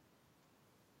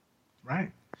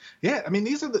 Right. Yeah. I mean,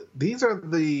 these are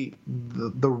the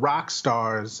rock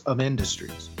stars of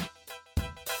industries.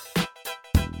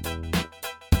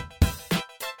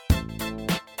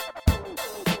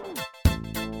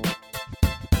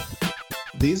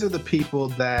 These are the people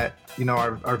that,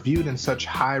 are viewed in such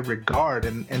high regard,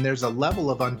 and there's a level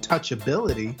of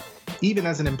untouchability, even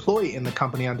as an employee in the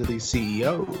company under these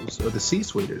CEOs or the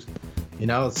C-suiters.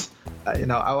 It's,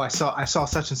 I saw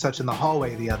such and such in the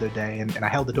hallway the other day, and I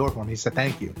held the door for him. He said,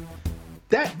 thank you.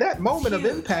 That moment of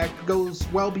impact goes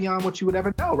well beyond what you would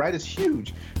ever know, right? It's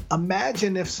huge.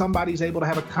 Imagine if somebody's able to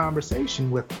have a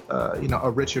conversation with, a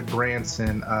Richard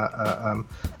Branson, not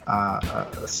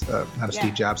a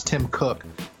Steve Jobs, Tim Cook,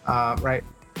 right?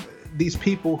 These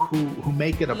people who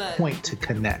make it a point to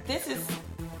connect. This is,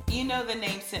 the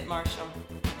name Cent Marshall.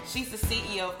 She's the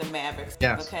CEO of the Mavericks.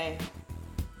 Yes. Okay.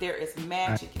 There is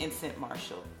magic in Cent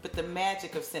Marshall, but the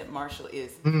magic of Cent Marshall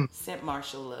is Cent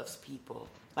Marshall loves people,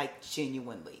 like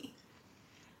genuinely.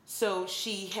 So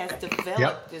she has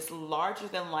developed this larger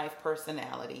than life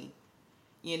personality.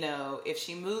 If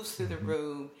she moves through the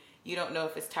room, you don't know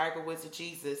if it's Tiger Woods or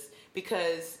Jesus,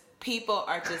 because people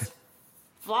are just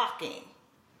flocking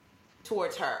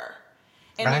towards her.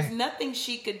 And there's nothing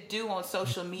she could do on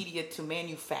social media to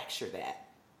manufacture that.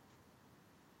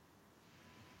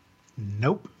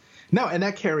 Nope. No, and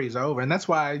that carries over. And that's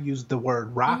why I use the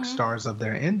word rock stars of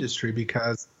their industry,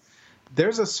 because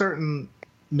there's a certain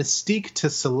mystique to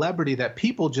celebrity that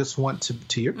people just want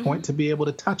to your point, to be able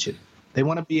to touch it. They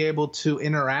want to be able to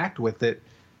interact with it.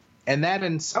 And that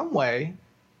in some way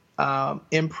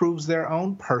improves their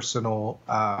own personal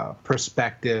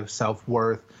perspective,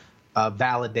 self-worth,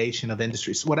 validation of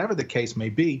industries, whatever the case may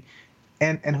be.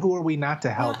 And who are we not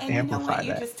to help amplify that?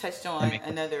 You just touched on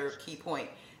another key point.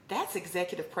 That's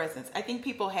executive presence. I think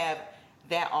people have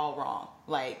that all wrong.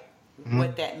 Like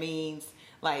what that means.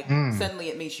 Like suddenly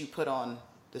it means you put on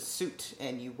the suit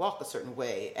and you walk a certain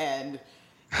way and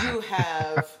you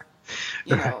have,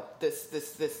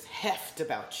 this heft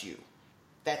about you.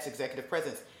 That's executive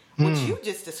presence. What you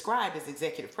just described is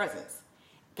executive presence.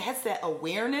 That's that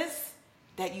awareness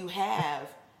that you have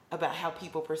about how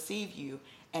people perceive you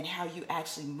and how you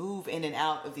actually move in and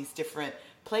out of these different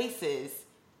places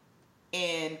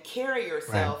and carry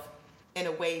yourself in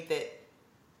a way that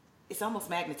it's almost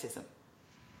magnetism.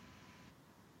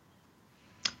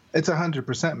 It's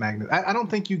 100% magnet. I don't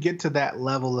think you get to that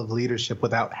level of leadership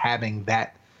without having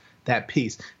that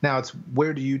piece. Now, it's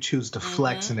where do you choose to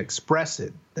flex and express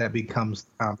it that becomes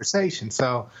the conversation.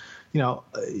 So,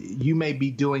 you may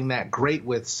be doing that great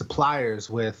with suppliers,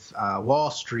 with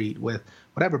Wall Street, with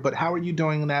whatever, but how are you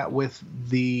doing that with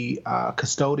the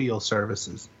custodial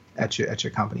services at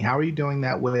your company? How are you doing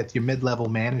that with your mid-level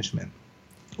management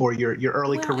or your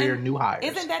early career new hires?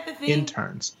 Isn't that the thing?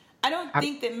 Interns. I don't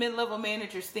think that mid-level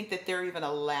managers think that they're even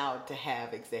allowed to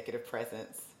have executive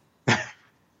presence.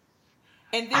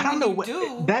 And then I don't when know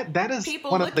you do, that is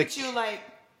people one look of the... at you like,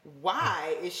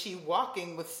 why is she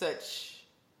walking with such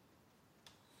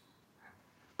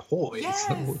poise? Yes.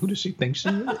 Who does she think she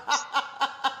is?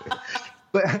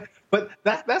 but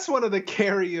that's one of the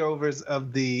carryovers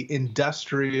of the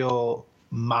industrial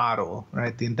model,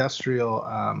 right? The industrial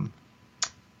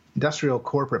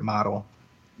corporate model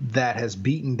that has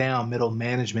beaten down middle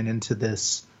management into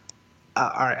this. All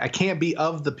right, I can't be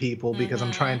of the people because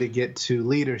I'm trying to get to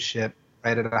leadership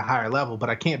right at a higher level, but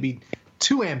I can't be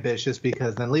too ambitious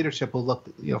because then leadership will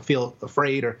feel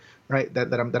afraid or right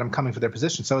that I'm coming for their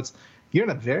position. So you're in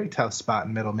a very tough spot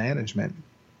in middle management.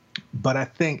 But I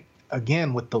think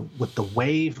again with the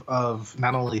wave of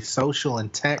not only social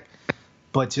and tech,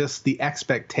 but just the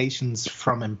expectations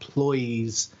from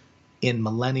employees in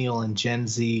millennial and Gen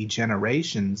Z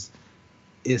generations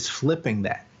is flipping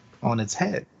that on its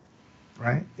head.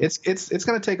 Right. It's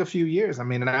going to take a few years. I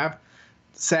mean, and I've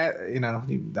sat,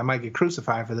 I might get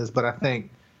crucified for this, but I think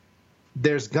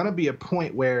there's going to be a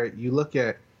point where you look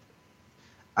at,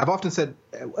 I've often said,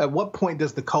 at what point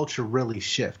does the culture really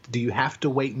shift? Do you have to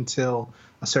wait until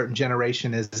a certain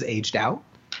generation is aged out?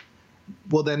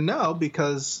 Well, then no,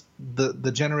 because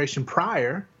the generation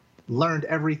prior learned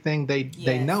everything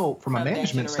they know from a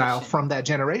management style from that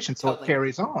generation. So It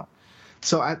carries on.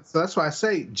 So that's why I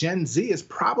say Gen Z is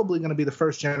probably going to be the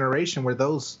first generation where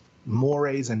those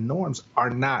mores and norms are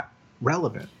not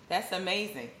relevant. That's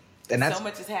amazing. And so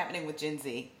much is happening with Gen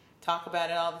Z. Talk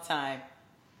about it all the time.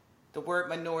 The word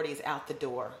minority is out the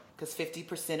door because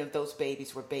 50% of those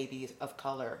babies were babies of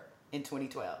color in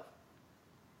 2012.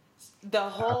 The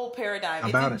whole paradigm,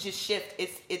 it didn't just shift,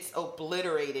 it's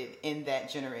obliterated in that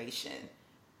generation.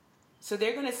 So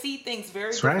they're going to see things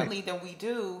very differently than we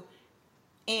do.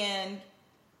 And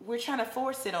we're trying to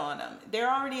force it on them.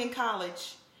 They're already in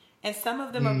college, and some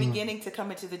of them are beginning to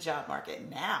come into the job market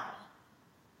now.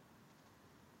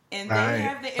 And they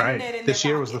have the internet in this their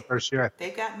year pocket. Was the first year.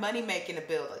 They've got money-making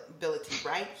ability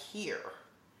right here.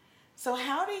 So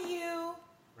how do you,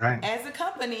 as a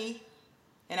company,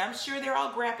 and I'm sure they're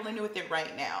all grappling with it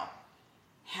right now,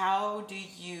 how do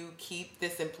you keep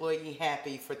this employee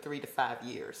happy for 3 to 5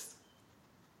 years?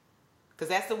 Because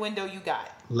that's the window you got.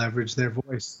 Leverage their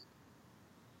voice.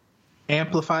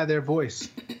 Amplify their voice.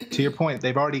 To your point,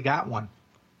 they've already got one.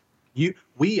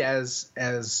 We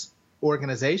as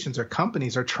organizations or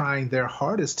companies are trying their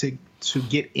hardest to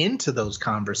get into those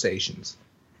conversations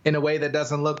in a way that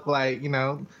doesn't look like,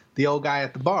 the old guy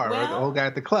at the bar or the old guy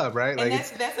at the club, right? And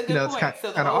that's a good point.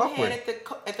 So the old head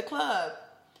at the club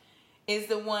is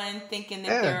the one thinking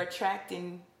that they're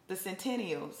attracting the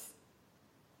centennials.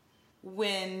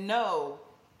 When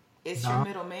it's your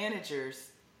middle managers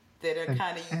that are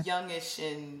kind of youngish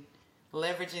and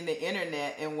leveraging the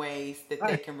internet in ways that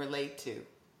they can relate to.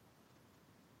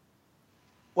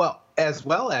 Well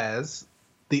as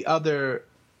the other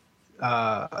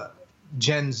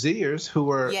Gen Zers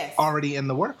who are already in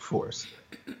the workforce,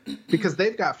 because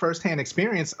they've got firsthand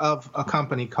experience of a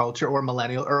company culture or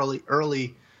millennial,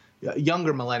 early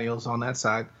younger millennials on that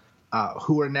side.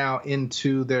 Who are now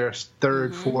into their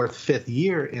third, fourth, fifth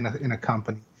year in a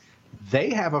company.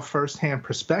 They have a firsthand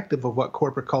perspective of what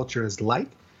corporate culture is like,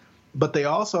 but they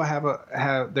also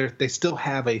they still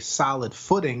have a solid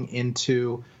footing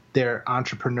into their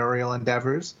entrepreneurial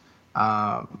endeavors,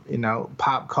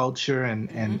 pop culture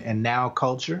and now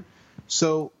culture.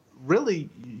 So really,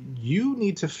 you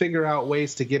need to figure out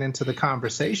ways to get into the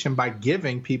conversation by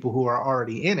giving people who are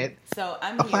already in it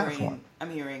a platform. I'm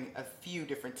hearing a few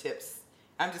different tips.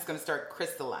 I'm just going to start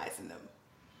crystallizing them.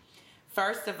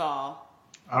 First of all,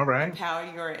 empower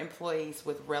your employees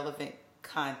with relevant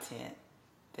content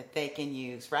that they can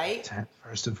use, right?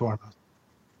 First and foremost.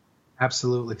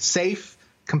 Absolutely. Safe,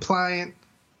 compliant,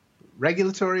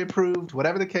 regulatory approved,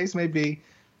 whatever the case may be,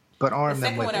 but arm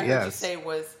them with it. The second one I heard you say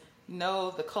was know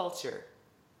the culture.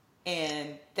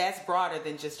 And that's broader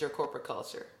than just your corporate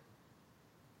culture.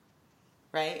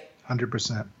 Right?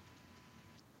 100%.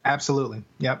 Absolutely.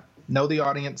 Yep. Know the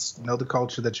audience, know the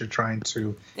culture that you're trying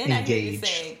to engage. I hear you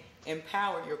saying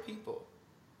empower your people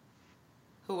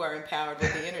who are empowered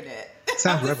with the internet.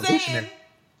 Sounds revolutionary.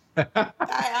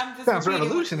 I'm just sounds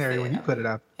revolutionary when you put it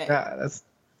out. Yeah,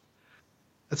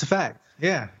 that's a fact.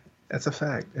 Yeah, that's a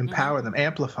fact. Empower them,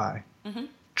 amplify,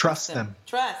 trust them.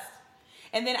 Trust.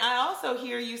 And then I also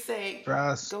hear you say,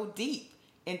 trust. Go deep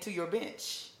into your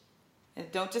bench. And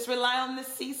don't just rely on the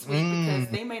C-suite because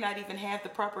they may not even have the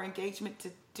proper engagement to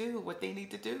do what they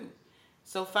need to do.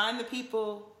 So find the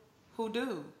people who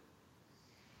do.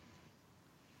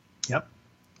 Yep,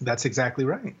 that's exactly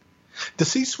right. The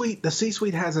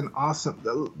C-suite has an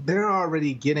awesome. They're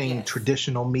already getting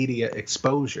traditional media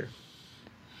exposure,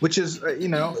 which is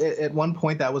at one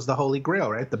point that was the holy grail,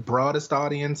 right? The broadest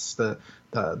audience, the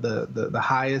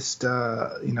highest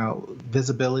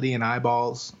visibility and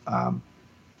eyeballs.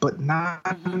 but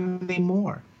not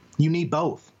anymore. You need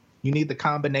both. You need the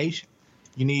combination.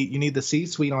 You need the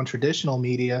C-suite on traditional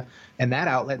media and that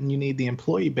outlet, and you need the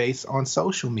employee base on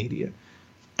social media.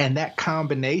 And that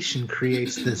combination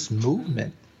creates this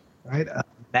movement, right? A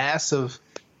massive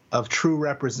of true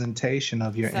representation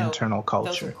of your internal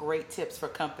culture. Those are great tips for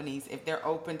companies if they're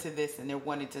open to this and they're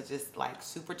wanting to just like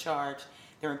supercharge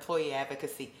their employee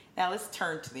advocacy. Now let's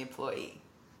turn to the employee.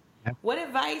 Yep. What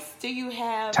advice do you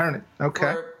have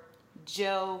for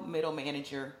Joe, middle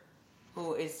manager,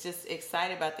 who is just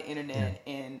excited about the internet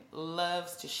and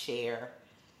loves to share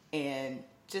and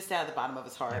just out of the bottom of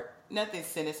his heart, nothing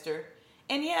sinister.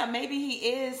 And maybe he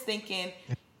is thinking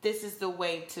this is the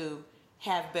way to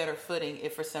have better footing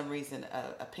if for some reason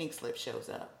a pink slip shows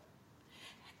up.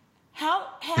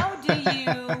 How do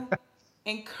you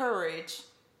encourage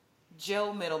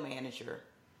Joe, middle manager,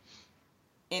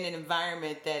 in an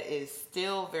environment that is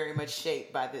still very much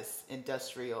shaped by this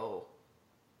industrial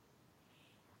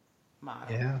model?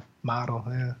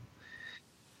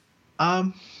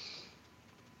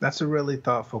 That's a really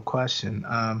thoughtful question.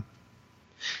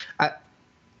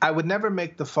 I would never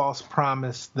make the false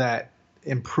promise that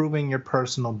improving your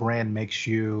personal brand makes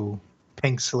you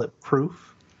pink slip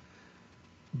proof.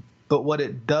 But what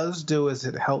it does do is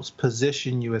it helps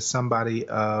position you as somebody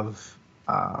of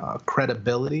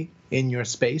credibility in your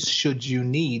space should you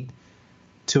need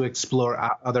to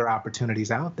explore other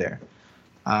opportunities out there.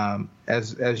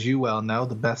 As you well know,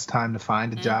 the best time to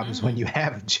find a job is when you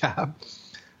have a job.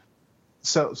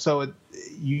 So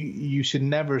you should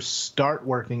never start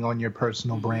working on your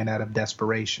personal brand out of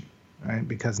desperation, right?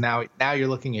 Because now you're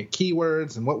looking at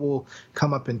keywords and what will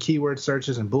come up in keyword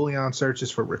searches and Boolean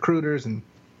searches for recruiters. And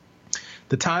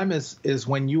the time is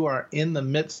when you are in the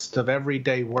midst of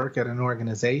everyday work at an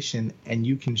organization and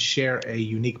you can share a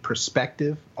unique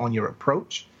perspective on your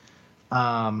approach,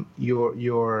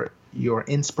 your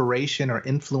inspiration or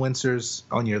influencers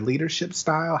on your leadership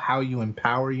style, how you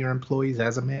empower your employees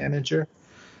as a manager,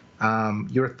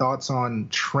 your thoughts on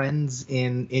trends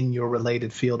in your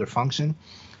related field or function.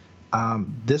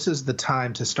 This is the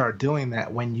time to start doing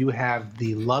that when you have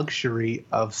the luxury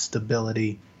of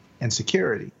stability and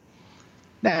security.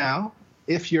 Now,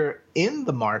 if you're in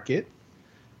the market,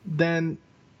 then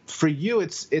for you,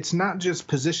 it's not just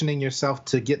positioning yourself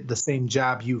to get the same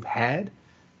job you've had.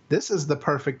 This is the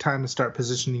perfect time to start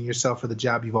positioning yourself for the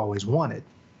job you've always wanted.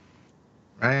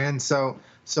 And so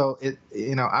it,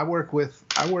 I work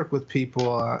with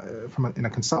people in a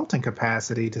consulting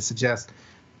capacity to suggest,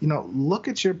 look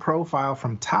at your profile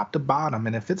from top to bottom.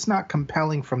 And if it's not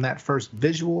compelling from that first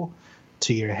visual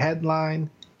to your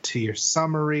headline, to your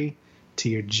summary, to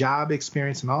your job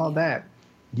experience and all of that,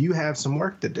 you have some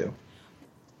work to do,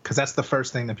 because that's the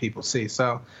first thing that people see.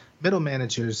 So middle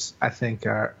managers, I think,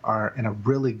 are in a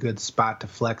really good spot to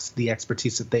flex the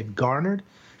expertise that they've garnered,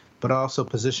 but also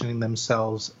positioning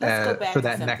themselves for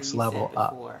that next level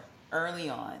up. Early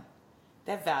on,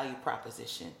 that value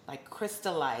proposition, like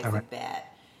crystallizing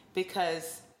that,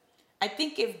 because I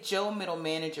think if Joe, middle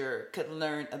manager, could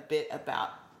learn a bit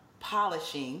about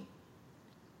polishing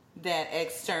that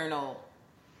external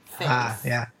face,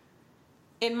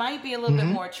 it might be a little bit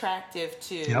more attractive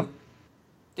to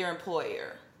their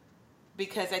employer.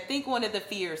 Because I think one of the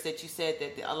fears that you said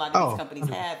that a lot of these companies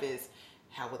have is,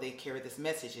 how will they carry this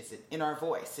message? Is it in our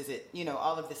voice? Is it,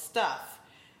 all of this stuff?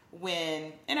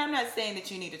 And I'm not saying that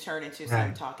you need to turn into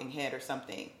some talking head or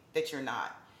something that you're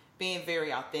not. Being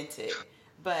very authentic.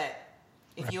 But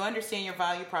if you understand your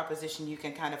value proposition, you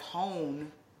can kind of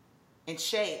hone and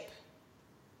shape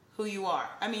who you are.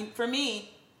 I mean, for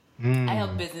me, I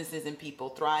help businesses and people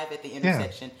thrive at the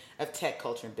intersection of tech,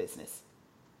 culture, and business.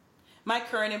 My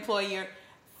current employer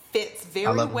fits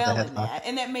very well in that.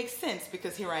 And that makes sense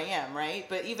because here I am, right?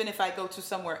 But even if I go to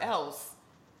somewhere else,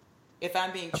 if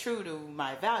I'm being true to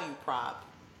my value prop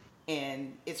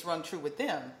and it's rung true with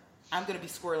them, I'm going to be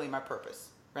squarely my purpose,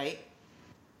 right?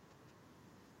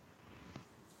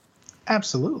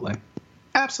 Absolutely.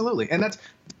 And that's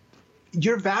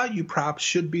your value prop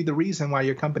should be the reason why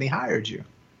your company hired you.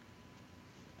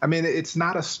 I mean, it's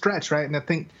not a stretch, right? And I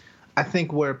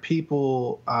think where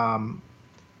people,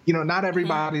 not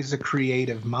everybody's a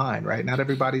creative mind, right? Not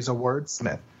everybody's a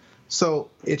wordsmith. So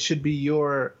it should be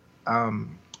your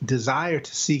desire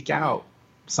to seek out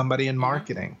somebody in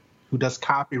marketing who does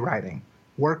copywriting,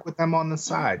 work with them on the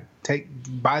side,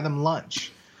 buy them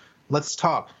lunch. Let's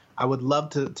talk. I would love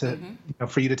to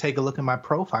for you to take a look at my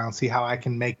profile and see how I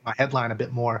can make my headline a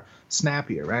bit more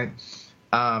snappier, right?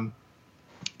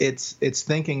 It's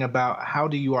thinking about how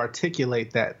do you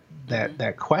articulate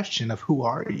that question of who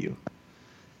are you,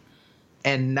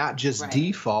 and not just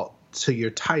default to your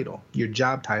title, your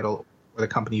job title, or the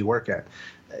company you work at.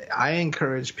 I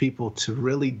encourage people to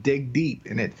really dig deep,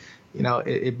 and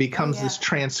it becomes this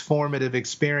transformative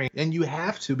experience. And you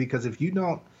have to, because if you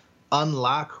don't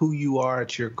unlock who you are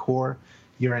at your core,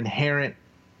 your inherent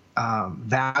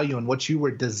value and what you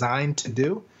were designed to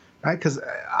do, right? Because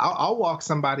I'll walk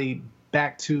somebody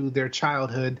back to their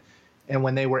childhood, and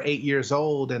when they were 8 years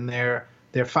old, and their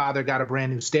father got a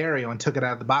brand new stereo and took it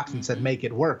out of the box and said, "Make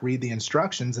it work, read the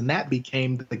instructions," and that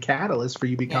became the catalyst for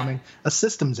you becoming a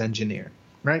systems engineer,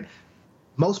 right?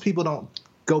 Most people don't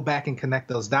go back and connect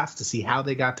those dots to see how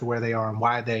they got to where they are and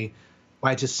why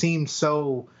it just seems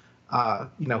so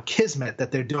kismet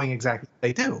that they're doing exactly what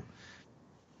they do.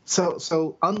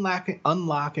 So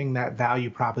unlocking that value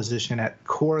proposition at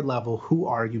core level, who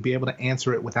are you? Be able to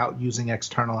answer it without using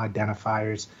external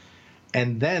identifiers.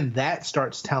 And then that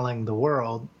starts telling the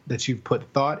world that you've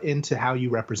put thought into how you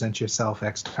represent yourself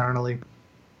externally.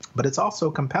 But it's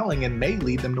also compelling and may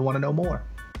lead them to want to know more.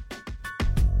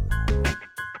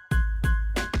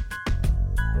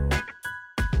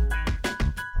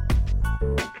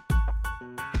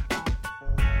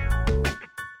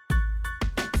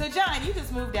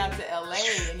 Moved out to LA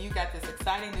and you got this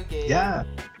exciting new gig. Yeah.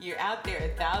 You're out there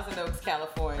in Thousand Oaks,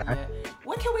 California.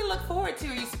 What can we look forward to?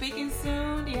 Are you speaking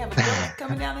soon? Do you have a book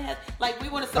coming down the head? Like, we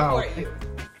want to support you.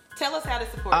 Tell us how to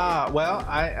support you. Well,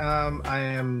 I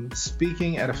am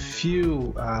speaking at a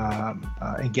few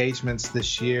engagements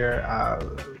this year.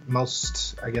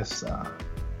 Let's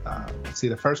see,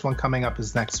 the first one coming up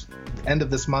is end of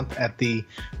this month at the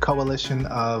Coalition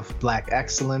of Black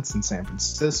Excellence in San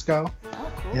Francisco.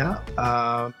 Oh, cool.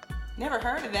 Yeah. Never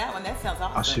heard of that one. That sounds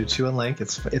awesome. I'll shoot you a link.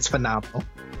 It's phenomenal.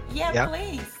 Yeah,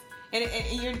 please. And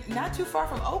you're not too far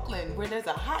from Oakland, where there's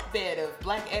a hotbed of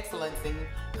Black excellence and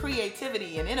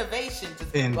creativity and innovation.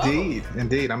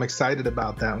 Indeed. I'm excited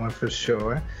about that one for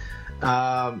sure.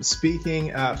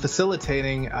 Facilitating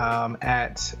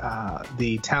at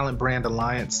the Talent Brand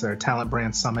Alliance or Talent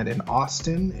Brand Summit in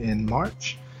Austin in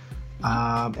March.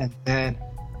 And then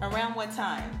around what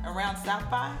time? Around South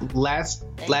by? Last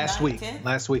week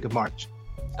of March.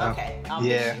 Okay. I'll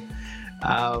miss you.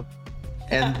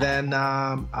 And then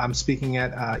I'm speaking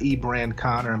at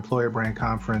eBrandCon or Employer Brand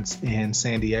Conference in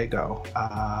San Diego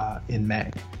in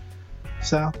May.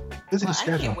 So, busy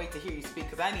schedule. I can't wait to hear you speak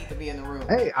because I need to be in the room.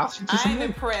 Hey, I'll shoot you some I'm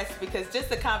impressed because just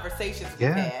the conversations we've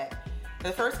had.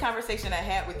 The first conversation I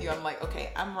had with you, I'm like,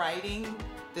 okay, I'm writing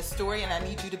the story and I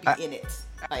need you to be in it.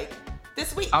 Like,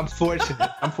 this week. I'm fortunate.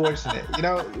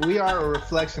 We are a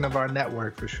reflection of our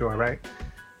network for sure, right?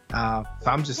 So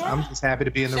I'm just happy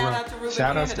to be in the room.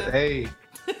 Shout out to hey.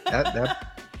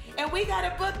 And we got to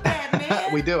book that,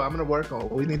 man. We do.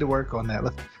 We need to work on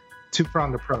that.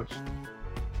 Two-pronged approach.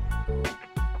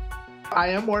 I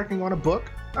am working on a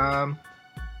book. I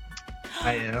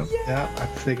am. Yeah. I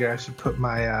figure I should put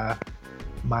my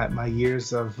my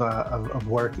years of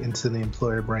work into the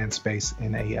employer brand space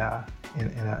in a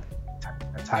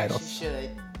title. Yes, you should.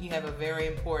 You have a very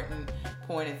important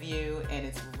point of view, and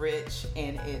it's rich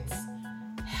and it's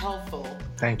helpful.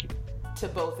 Thank you. To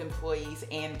both employees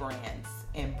and brands.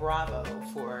 And bravo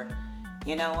for,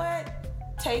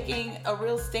 taking a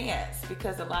real stance,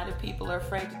 because a lot of people are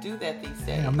afraid to do that these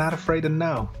days. Yeah, I'm not afraid to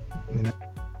know.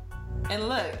 And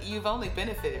look, you've only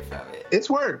benefited from it. It's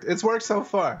worked. It's worked so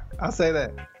far. I'll say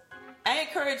that. I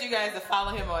encourage you guys to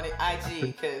follow him on IG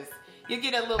because you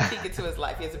get a little peek into his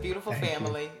life. He has a beautiful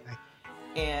family,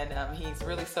 and he's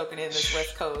really soaking in this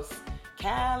West Coast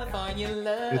California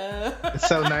love. It's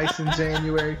so nice in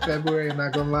January, February. I'm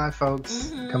not gonna lie,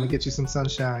 folks. Come and get you some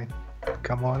sunshine.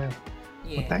 Come on in.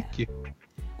 Yeah. Well, thank you.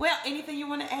 Well, anything you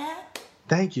want to add?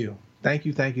 Thank you.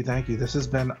 This has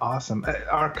been awesome.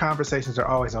 Our conversations are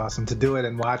always awesome. To do it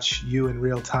and watch you in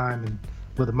real time and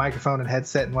with a microphone and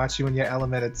headset and watch you in your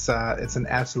element, it's an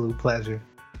absolute pleasure.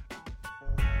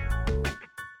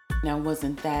 Now,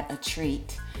 wasn't that a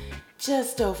treat?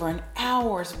 Just over an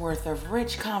hour's worth of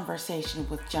rich conversation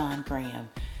with John Graham.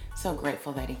 So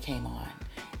grateful that he came on.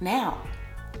 Now,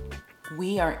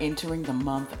 we are entering the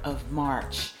month of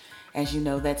March. As you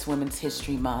know, that's Women's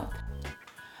History Month.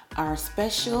 Our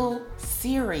special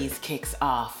series kicks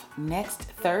off next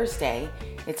Thursday.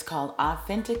 It's called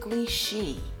Authentically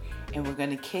She. And we're going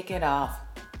to kick it off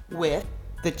with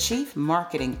the Chief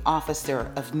Marketing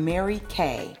Officer of Mary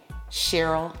Kay,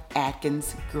 Cheryl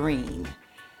Atkins Green.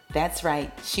 That's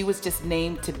right, she was just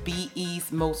named to BE's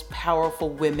Most Powerful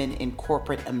Women in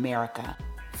Corporate America.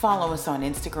 Follow us on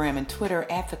Instagram and Twitter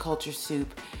at The Culture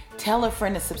Soup. Tell a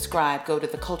friend to subscribe. Go to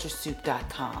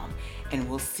theculturesoup.com, and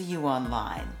we'll see you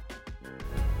online.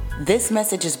 This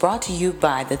message is brought to you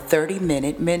by the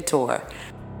 30-Minute Mentor.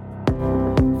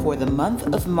 For the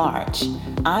month of March,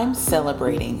 I'm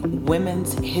celebrating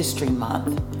Women's History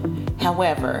Month.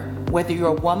 However, whether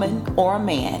you're a woman or a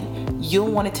man,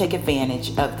 you'll want to take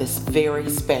advantage of this very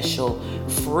special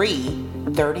free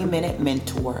 30-minute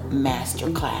mentor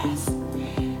masterclass.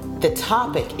 The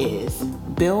topic is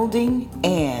building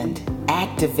and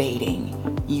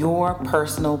activating your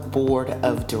personal board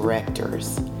of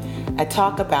directors. I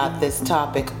talk about this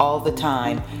topic all the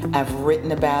time. I've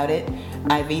written about it.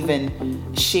 I've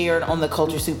even shared on the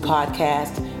Culture Soup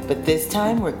podcast, but this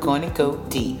time we're going to go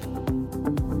deep.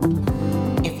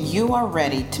 If you are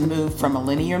ready to move from a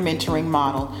linear mentoring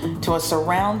model to a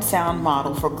surround sound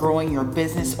model for growing your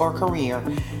business or career,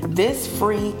 this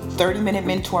free 30-minute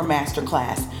mentor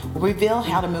masterclass will reveal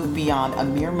how to move beyond a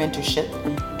mere mentorship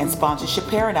and sponsorship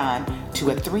paradigm to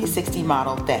a 360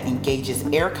 model that engages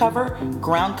air cover,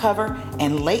 ground cover,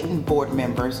 and latent board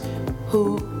members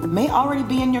who may already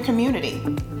be in your community.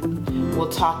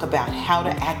 We'll talk about how to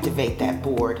activate that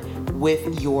board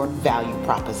with your value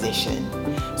proposition.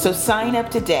 So sign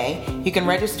up today. You can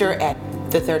register at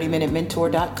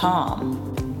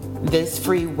the30minutementor.com. This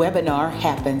free webinar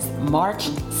happens March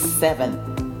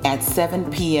 7th at 7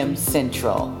 p.m.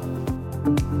 Central.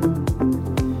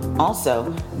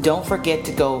 Also, don't forget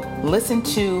to go listen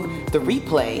to the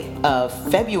replay of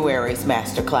February's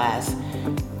masterclass,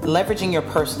 Leveraging Your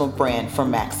Personal Brand for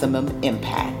Maximum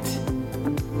Impact.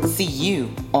 See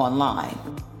you online.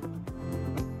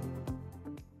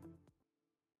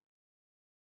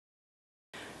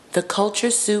 The Culture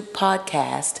Soup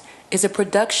podcast is a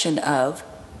production of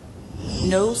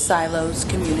No Silos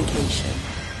Communication.